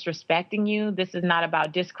about disrespecting you. This is not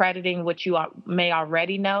about discrediting what you may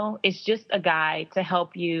already know. It's just a guide to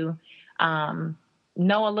help you know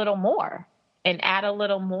a little more and add a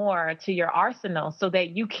little more to your arsenal so that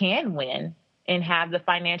you can win and have the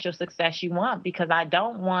financial success you want, because I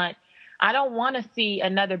don't want to see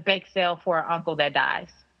another bake sale for an uncle that dies.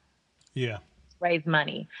 Yeah. Raise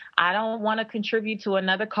money. I don't want to contribute to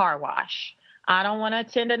another car wash. I don't want to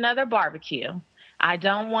attend another barbecue. I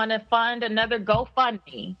don't want to fund another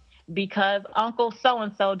GoFundMe because Uncle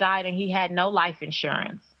so-and-so died and he had no life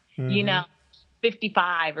insurance, you know,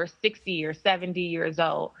 55 or 60 or 70 years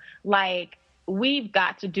old. Like, we've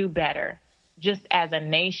got to do better. Just as a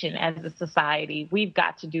nation, as a society, we've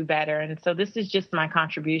got to do better. And so this is just my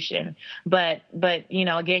contribution. But, you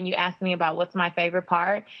know, again, you asked me about what's my favorite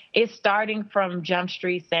part. It's starting from Jump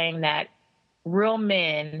Street saying that real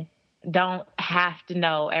men don't have to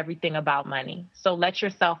know everything about money. So let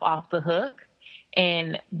yourself off the hook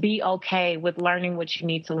and be okay with learning what you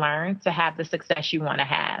need to learn to have the success you want to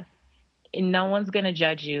have. And no one's going to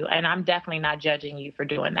judge you. And I'm definitely not judging you for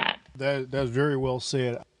doing that. That's very well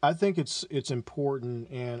said. I think it's important,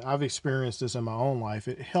 and I've experienced this in my own life.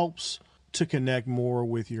 It helps to connect more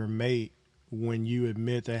with your mate when you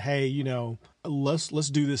admit that, hey, you know, let's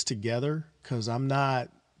do this together because I'm not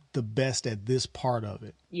the best at this part of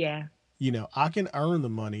it. Yeah. You know, I can earn the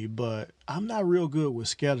money, but I'm not real good with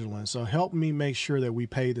scheduling. So help me make sure that we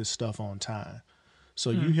pay this stuff on time. So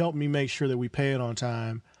you help me make sure that we pay it on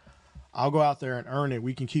time. I'll go out there and earn it.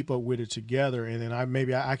 We can keep up with it together. And then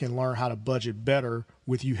I can learn how to budget better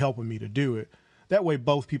with you helping me to do it. That way,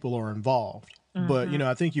 both people are involved. But, you know,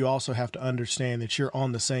 I think you also have to understand that you're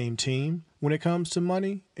on the same team when it comes to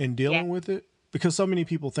money and dealing with it, because so many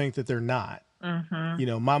people think that they're not. You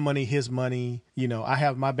know, my money, his money, you know, I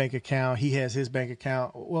have my bank account. He has his bank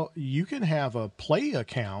account. Well, you can have a play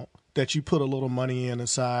account that you put a little money in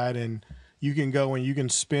aside, and you can go and you can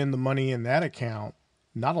spend the money in that account.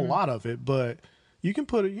 Not a lot of it, but you can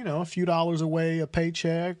put, you know, a few dollars away, a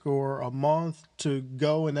paycheck or a month to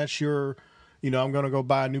go. And that's your, you know, I'm going to go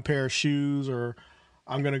buy a new pair of shoes, or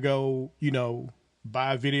I'm going to go, you know,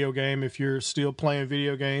 buy a video game. If you're still playing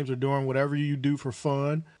video games or doing whatever you do for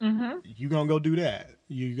fun, you're going to go do that.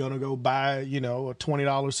 You're going to go buy, you know, a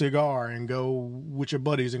 $20 cigar and go with your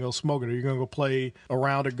buddies and go smoke it. Or you're going to go play a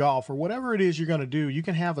round of golf or whatever it is you're going to do. You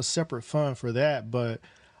can have a separate fund for that. But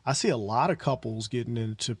I see a lot of couples getting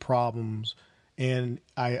into problems, and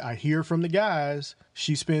I hear from the guys,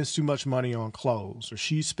 she spends too much money on clothes, or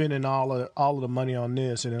she's spending all of the money on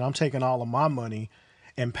this, and then I'm taking all of my money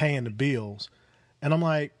and paying the bills. And I'm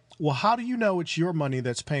like, well, how do you know it's your money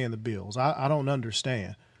that's paying the bills? I don't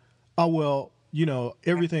understand. Oh, well,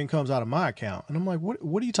 everything comes out of my account. And I'm like,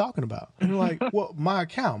 what are you talking about? And they're like, well, my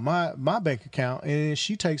account, my bank account. And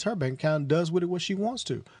she takes her bank account and does with it what she wants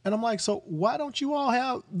to. And I'm like, so why don't you all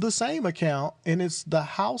have the same account and it's the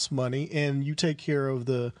house money and you take care of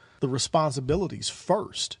the responsibilities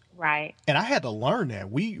first? Right. And I had to learn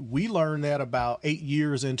that. We learned that about 8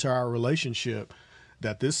 years into our relationship,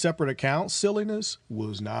 that this separate account silliness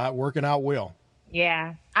was not working out well.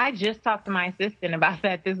 Yeah. I just talked to my assistant about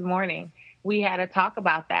that this morning. We had a talk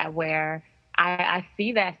about that where I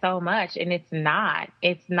see that so much, and it's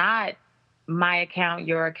not my account,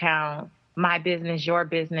 your account, my business, your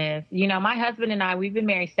business. My husband and I, we've been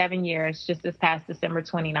married 7 years, just this past December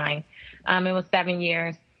 29th. It was 7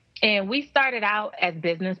 years. And we started out as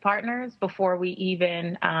business partners before we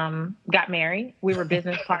even got married. We were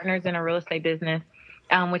business partners in a real estate business,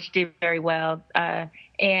 which did very well.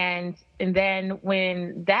 And then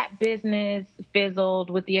when that business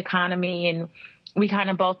fizzled with the economy and we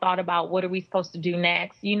kind of both thought about what are we supposed to do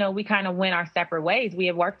next, we kind of went our separate ways. We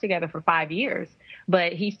had worked together for 5 years,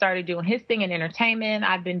 but he started doing his thing in entertainment.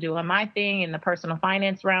 I've been doing my thing in the personal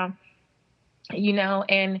finance realm,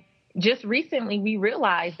 and just recently we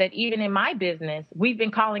realized that even in my business, we've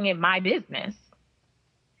been calling it my business.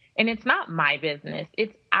 And it's not my business.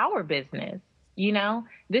 It's our business.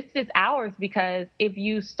 This is ours, because if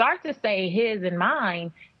you start to say his and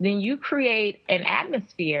mine, then you create an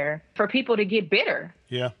atmosphere for people to get bitter.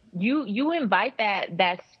 Yeah. You invite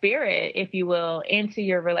that spirit, if you will, into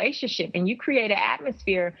your relationship, and you create an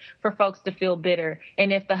atmosphere for folks to feel bitter.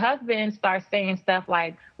 And if the husband starts saying stuff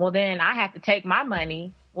like, well, then I have to take my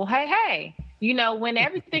money. Well, hey, when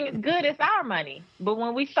everything is good, it's our money. But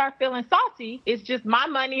when we start feeling salty, it's just my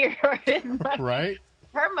money or his money. Right.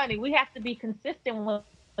 Her money. We have to be consistent with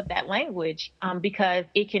that language, because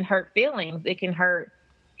it can hurt feelings. It can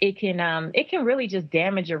really just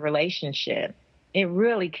damage a relationship. It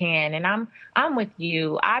really can. And I'm with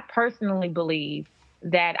you. I personally believe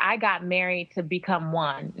that I got married to become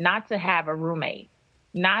one, not to have a roommate,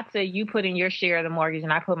 not to you put in your share of the mortgage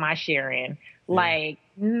and I put my share in. Yeah. Like,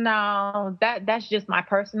 no, that's just my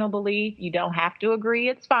personal belief. You don't have to agree.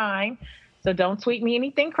 It's fine. So don't tweet me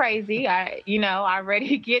anything crazy. I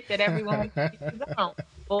already get that everyone is on.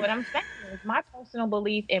 But what I'm saying is my personal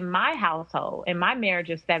belief in my household, in my marriage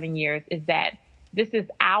of 7 years, is that this is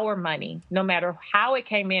our money. No matter how it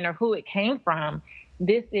came in or who it came from,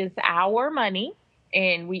 this is our money.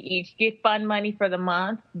 And we each get fund money for the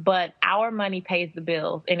month, but our money pays the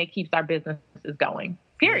bills and it keeps our businesses going.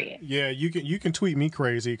 Period. Yeah, you can tweet me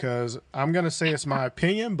crazy because I'm going to say it's my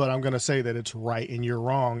opinion, but I'm going to say that it's right and you're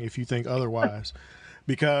wrong if you think otherwise.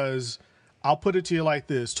 Because I'll put it to you like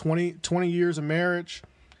this, 20 years of marriage,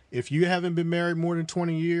 if you haven't been married more than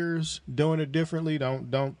 20 years, doing it differently,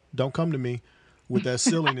 don't come to me with that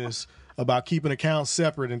silliness about keeping accounts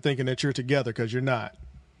separate and thinking that you're together, because you're not.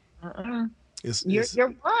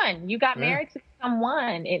 You're one. You got married to become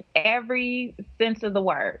one in every sense of the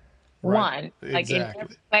word. Right. One, like in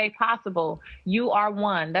every way possible. You are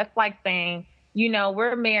one. That's like saying,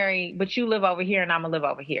 we're married, but you live over here and I'm gonna live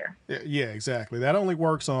over here. Yeah, exactly. That only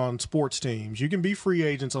works on sports teams. You can be free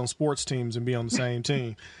agents on sports teams and be on the same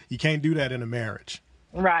team. You can't do that in a marriage.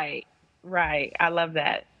 Right. I love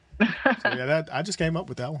that. So I just came up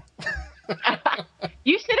with that one.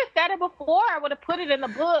 You should have said it before. I would have put it in the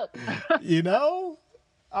book. It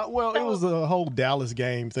was the whole Dallas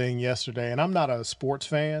game thing yesterday, and I'm not a sports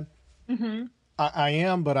fan. Mm-hmm. I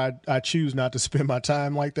am, but I choose not to spend my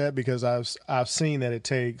time like that because I've seen that it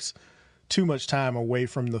takes too much time away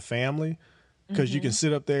from the family, because you can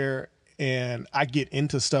sit up there and I get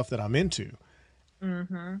into stuff that I'm into.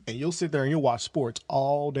 Mm-hmm. And you'll sit there and you'll watch sports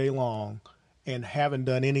all day long and haven't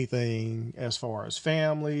done anything as far as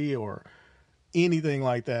family or anything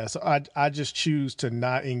like that. So I just choose to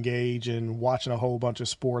not engage in watching a whole bunch of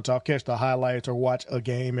sports. I'll catch the highlights or watch a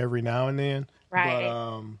game every now and then. Right.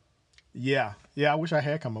 But yeah, I wish I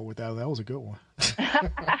had come up with that. That was a good one.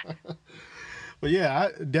 But yeah,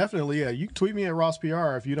 you can tweet me at Ross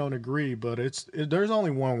PR if you don't agree, but there's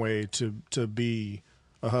only one way to be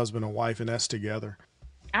a husband and wife, and that's together.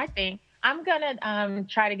 I think I'm going to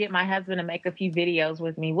try to get my husband to make a few videos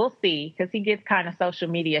with me. We'll see, because he gets kind of social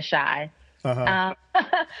media shy. Uh-huh.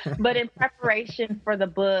 But in preparation for the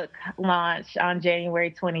book launch on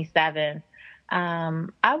January 27th,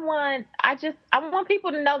 I want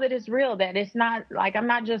people to know that it's real, that it's not like I'm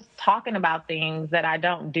not just talking about things that I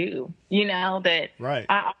don't do, that right.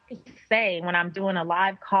 I always say when I'm doing a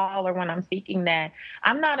live call or when I'm speaking that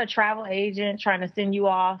I'm not a travel agent trying to send you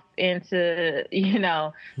off into,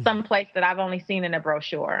 some place that I've only seen in a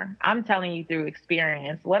brochure. I'm telling you through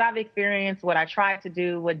experience, what I've experienced, what I tried to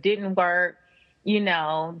do, what didn't work,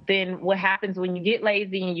 then what happens when you get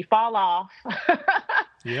lazy and you fall off?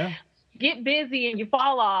 Yeah. Get busy and you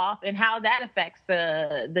fall off, and how that affects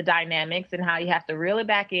the dynamics, and how you have to reel it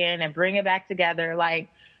back in and bring it back together. Like,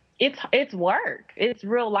 it's work. It's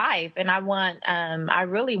real life. And I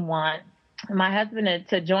really want my husband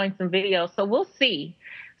to join some videos. So we'll see.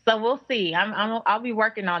 I'll be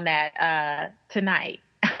working on that tonight.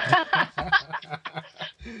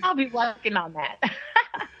 I'll be working on that.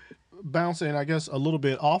 Bouncing, I guess, a little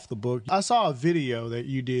bit off the book. I saw a video that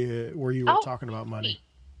you did where you were talking about money.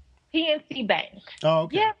 PNC Bank. Oh,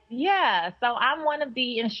 okay. Yeah. So I'm one of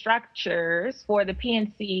the instructors for the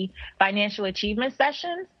PNC Financial Achievement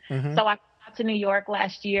Sessions. Mm-hmm. So I came out to New York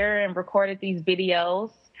last year and recorded these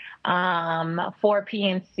videos for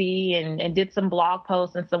PNC and did some blog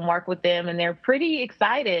posts and some work with them. And they're pretty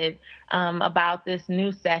excited about this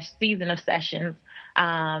new season of sessions.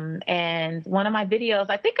 And one of my videos,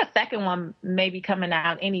 I think a second one may be coming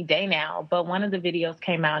out any day now, but one of the videos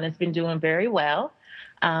came out and it's been doing very well,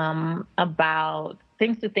 about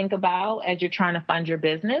things to think about as you're trying to fund your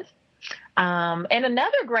business. And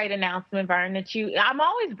another great announcement, Vern, I'm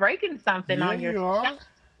always breaking something on your show.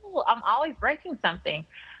 I'm always breaking something.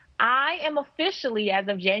 I am officially, as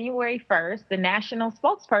of January 1st, the national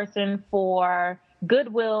spokesperson for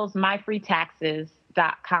Goodwill's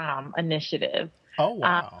MyFreeTaxes.com initiative. Oh,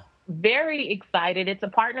 wow. Very excited. It's a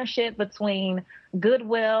partnership between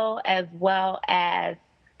Goodwill as well as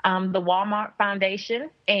the Walmart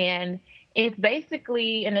Foundation. And it's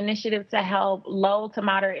basically an initiative to help low to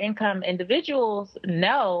moderate income individuals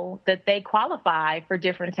know that they qualify for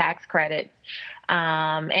different tax credits.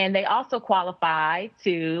 And they also qualify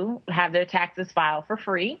to have their taxes filed for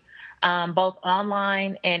free, both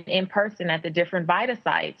online and in person at the different VITA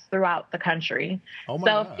sites throughout the country. Oh my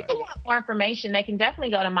God. If people want more information, they can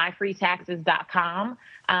definitely go to myfreetaxes.com.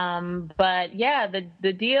 But yeah,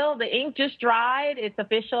 the ink just dried. It's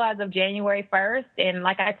official as of January 1st. And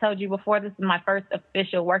like I told you before, this is my first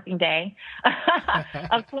official working day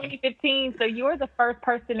of 2015. So you're the first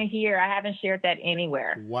person to hear. I haven't shared that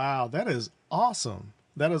anywhere. Wow. That is awesome.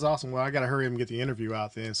 Well, I got to hurry up and get the interview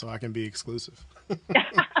out then so I can be exclusive.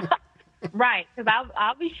 Right. Because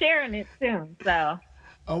I'll be sharing it soon. So.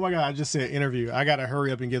 Oh my God, I just said interview. I got to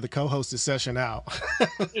hurry up and get the co-hosted session out.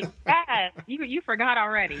 Yeah, you forgot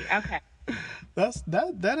already. Okay.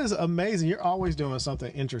 That is amazing. You're always doing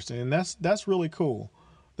something interesting. And that's really cool.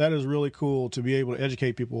 That is really cool to be able to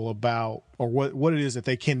educate people about or what it is that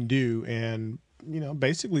they can do and,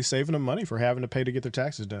 basically saving them money for having to pay to get their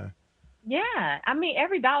taxes done. Yeah. I mean,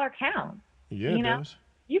 every dollar counts. Yeah, it does.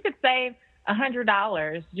 You could save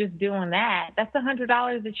 $100 just doing that. That's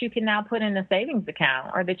 $100 that you can now put in a savings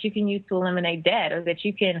account, or that you can use to eliminate debt, or that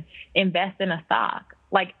you can invest in a stock.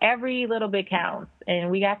 Like, every little bit counts,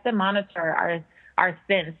 and we have to monitor our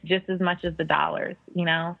cents just as much as the dollars.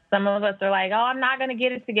 Some of us are like, oh, I'm not going to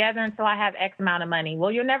get it together until I have X amount of money.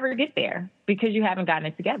 Well, you'll never get there because you haven't gotten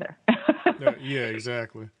it together. Yeah,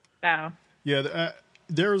 exactly. So yeah,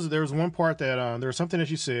 there's one part that there's something that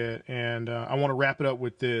you said, and I want to wrap it up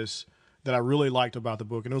with this that I really liked about the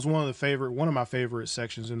book. And it was one of my favorite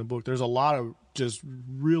sections in the book. There's a lot of just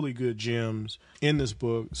really good gems in this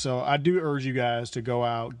book. So I do urge you guys to go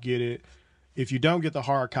out, get it. If you don't get the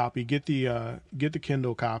hard copy, get the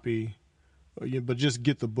Kindle copy, but just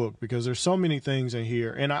get the book, because there's so many things in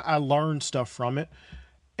here. And I learned stuff from it.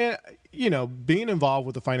 And, being involved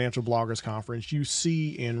with the Financial Bloggers Conference, you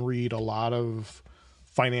see and read a lot of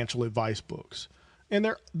financial advice books, and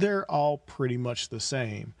they're all pretty much the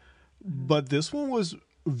same. But this one was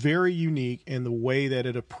very unique in the way that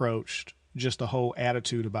it approached just the whole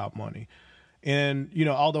attitude about money. And,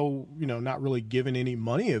 although, not really giving any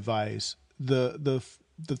money advice, the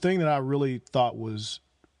thing that I really thought was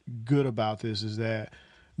good about this is that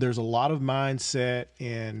there's a lot of mindset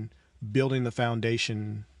and building the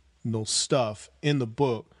foundational stuff in the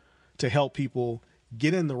book to help people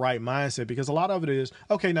get in the right mindset, because a lot of it is,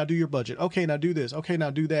 okay, now do your budget. Okay, now do this. Okay, now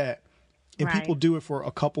do that. And right. People do it for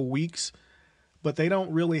a couple weeks, but they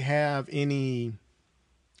don't really have any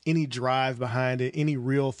drive behind it, any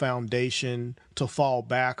real foundation to fall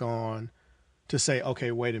back on to say,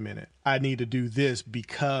 okay, wait a minute, I need to do this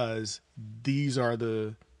because these are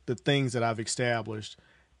the things that I've established.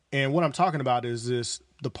 And what I'm talking about is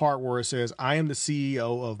the part where it says, I am the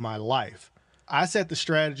CEO of my life. I set the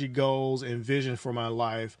strategy, goals, and vision for my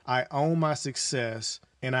life. I own my success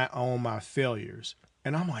and I own my failures.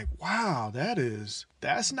 And I'm like, wow,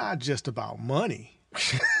 that's not just about money.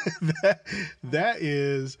 that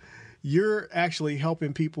is, you're actually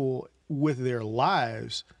helping people with their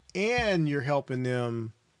lives, and you're helping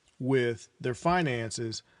them with their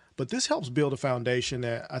finances. But this helps build a foundation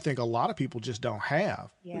that I think a lot of people just don't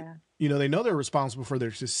have. Yeah. You know, they know they're responsible for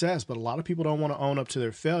their success, but a lot of people don't want to own up to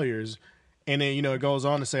their failures. And then, you know, it goes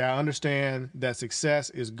on to say, I understand that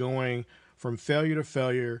success is going from failure to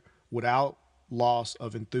failure without loss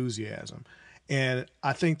of enthusiasm. And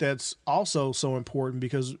I think that's also so important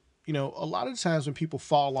because, you know, a lot of times when people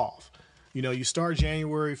fall off, you know, you start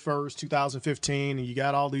January 1st, 2015, and you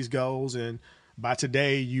got all these goals, and by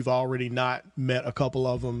today you've already not met a couple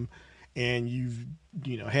of them, and you've,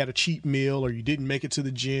 you know, had a cheat meal, or you didn't make it to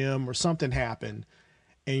the gym, or something happened,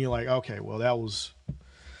 and you're like, okay, well, that was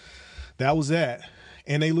that.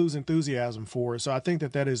 And they lose enthusiasm for it. So I think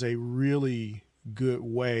that that is a really good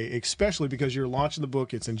way, especially because you're launching the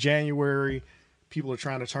book. It's in January. People are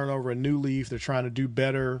trying to turn over a new leaf. They're trying to do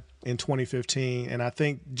better in 2015. And I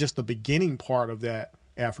think just the beginning part of that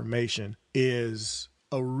affirmation is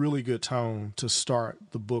a really good tone to start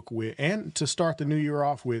the book with, and to start the new year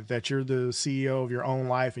off with, that you're the CEO of your own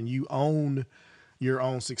life and you own your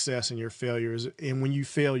own success and your failures. And when you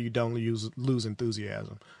fail, you don't lose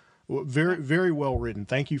enthusiasm. Very, very well written.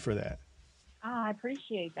 Thank you for that. Oh, I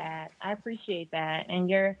appreciate that. And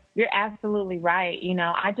you're absolutely right. You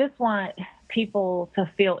know, I just want people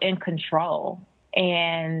to feel in control.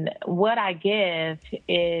 And what I give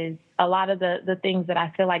is a lot of the things that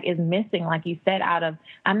I feel like is missing, like you said,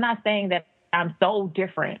 I'm not saying that I'm so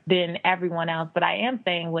different than everyone else, but I am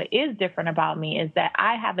saying what is different about me is that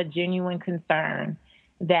I have a genuine concern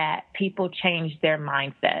that people change their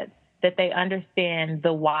mindsets, that they understand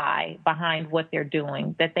the why behind what they're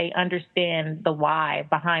doing, that they understand the why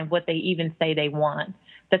behind what they even say they want,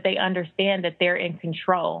 that they understand that they're in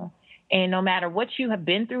control. And no matter what you have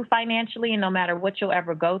been through financially, and no matter what you'll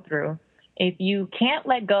ever go through, if you can't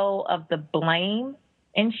let go of the blame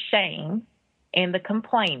and shame and the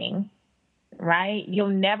complaining, right, you'll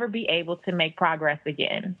never be able to make progress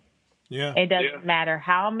again. Yeah. It doesn't matter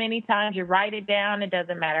how many times you write it down. It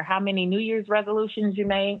doesn't matter how many New Year's resolutions you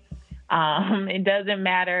make. It doesn't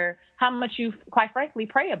matter how much you, quite frankly,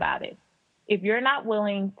 pray about it. If you're not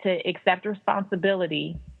willing to accept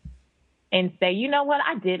responsibility and say, you know what,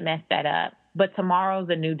 I did mess that up, but tomorrow's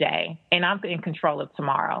a new day and I'm in control of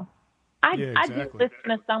tomorrow. I did listen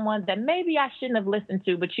to someone that maybe I shouldn't have listened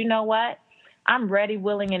to, but you know what? I'm ready,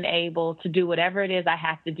 willing, and able to do whatever it is I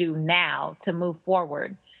have to do now to move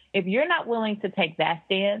forward. If you're not willing to take that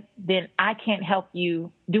stance, then I can't help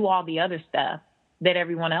you do all the other stuff that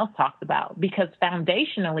everyone else talks about, because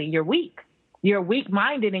foundationally you're weak. You're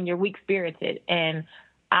weak-minded and you're weak-spirited. And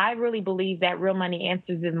I really believe that Real Money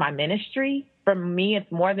Answers is my ministry. For me,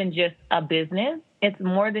 it's more than just a business. It's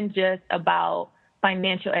more than just about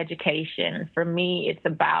financial education. For me, it's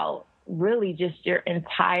about really just your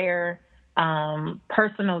entire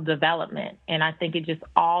personal development. And I think it just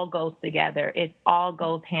all goes together. It all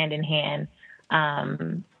goes hand in hand.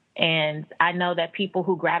 And I know that people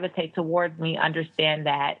who gravitate towards me understand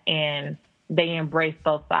that, and they embrace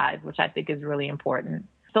both sides, which I think is really important.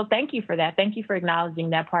 So thank you for that. Thank you for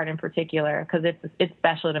acknowledging that part in particular, because it's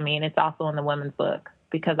special to me, and it's also in the women's book,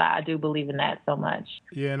 because I do believe in that so much.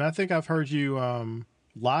 Yeah, and I think I've heard you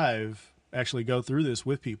live actually go through this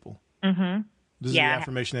with people. Mm-hmm. This is the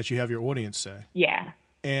affirmation that you have your audience say. Yeah.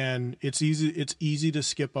 And it's easy to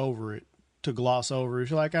skip over it, to gloss over. If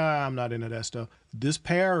you're like, I'm not into that stuff. This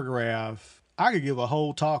paragraph, I could give a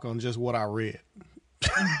whole talk on just what I read.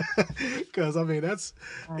 Because I mean,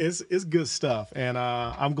 it's good stuff. And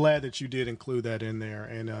I'm glad that you did include that in there.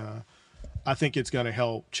 And I think it's going to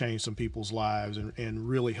help change some people's lives and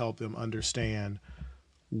really help them understand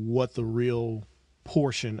what the real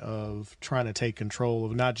portion of trying to take control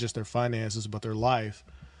of not just their finances, but their life,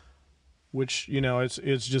 which, you know, it's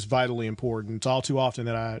just vitally important. It's all too often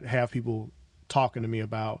that I have people talking to me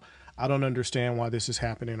about, I don't understand why this is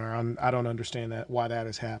happening, or I don't understand why that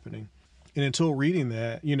is happening. And until reading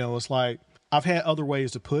that, you know, it's like, I've had other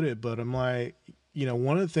ways to put it, but I'm like, you know,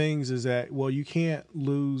 one of the things is that, well, you can't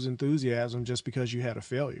lose enthusiasm just because you had a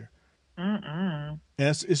failure. And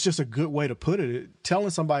it's just a good way to put it.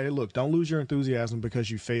 Telling somebody, look, don't lose your enthusiasm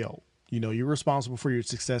because you failed. You know, you're responsible for your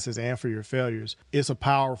successes and for your failures. It's a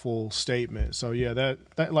powerful statement. So yeah,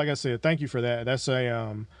 that like I said, thank you for that. That's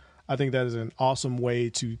I think that is an awesome way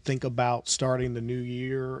to think about starting the new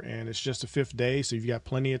year. And it's just the 5th day, so you've got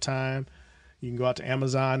plenty of time. You can go out to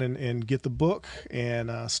Amazon and get the book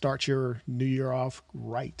and start your new year off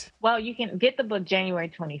right. Well, you can get the book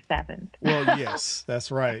January 27th. Well, yes,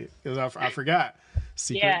 that's right. Because I forgot.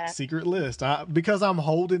 Secret list. Because I'm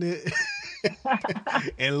holding it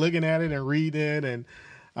and looking at it and reading, and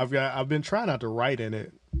I've been trying not to write in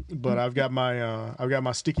it, but I've got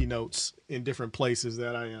my sticky notes in different places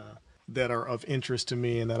that that are of interest to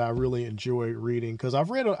me and that I really enjoy reading, because I've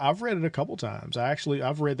read it a couple times.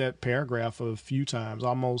 I've read that paragraph a few times,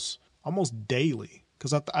 almost daily,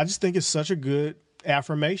 because I just think it's such a good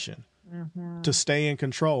affirmation to stay in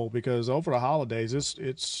control, because over the holidays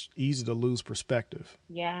it's easy to lose perspective.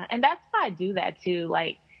 Yeah, and that's why I do that too.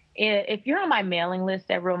 Like, if you're on my mailing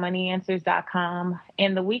list at realmoneyanswers.com,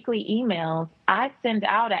 in the weekly emails, I send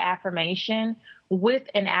out an affirmation with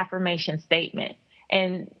an affirmation statement.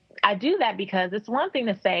 And I do that because it's one thing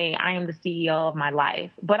to say I am the CEO of my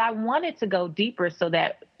life, but I wanted to go deeper so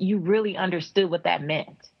that you really understood what that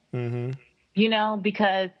meant. Mm-hmm. You know,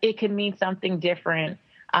 because it could mean something different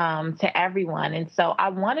to everyone. And so I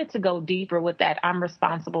wanted to go deeper with that. I'm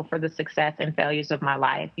responsible for the success and failures of my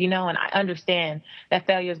life, you know, and I understand that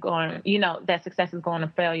that success is going to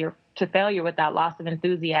failure without loss of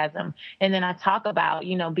enthusiasm. And then I talk about,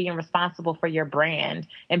 you know, being responsible for your brand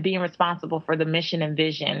and being responsible for the mission and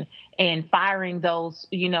vision and firing those,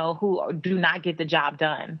 you know, who do not get the job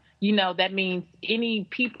done. You know, that means any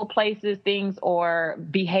people, places, things, or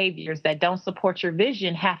behaviors that don't support your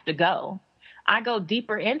vision have to go. I go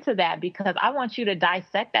deeper into that because I want you to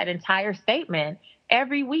dissect that entire statement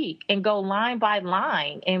every week and go line by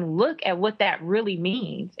line and look at what that really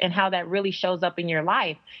means and how that really shows up in your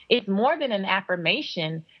life. It's more than an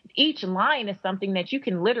affirmation. Each line is something that you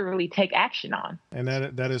can literally take action on. And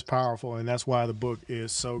that is powerful. And that's why the book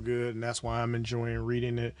is so good. And that's why I'm enjoying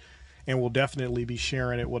reading it. And we'll definitely be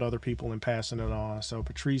sharing it with other people and passing it on. So,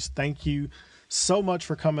 Patrice, thank you so much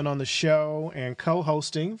for coming on the show and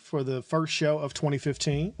co-hosting for the first show of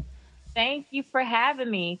 2015. Thank you for having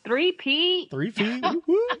me. 3P.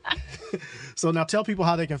 So now tell people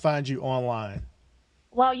how they can find you online.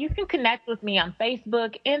 Well, you can connect with me on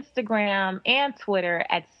Facebook, Instagram, and Twitter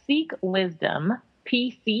at Seek Wisdom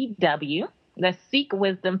PCW. That's Seek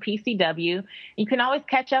Wisdom PCW. You can always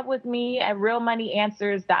catch up with me at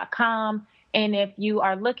realmoneyanswers.com. And if you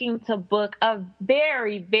are looking to book a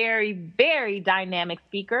very, very, very dynamic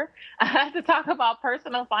speaker to talk about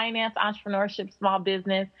personal finance, entrepreneurship, small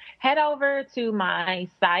business, head over to my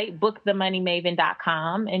site,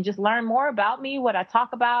 bookthemoneymaven.com, and just learn more about me, what I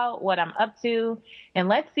talk about, what I'm up to. And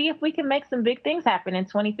let's see if we can make some big things happen in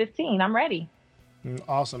 2015. I'm ready.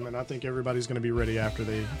 Awesome. And I think everybody's going to be ready after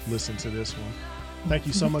they listen to this one. Thank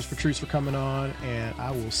you so much, Patrice, for coming on. And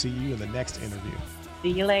I will see you in the next interview. See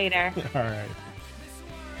you later. All right.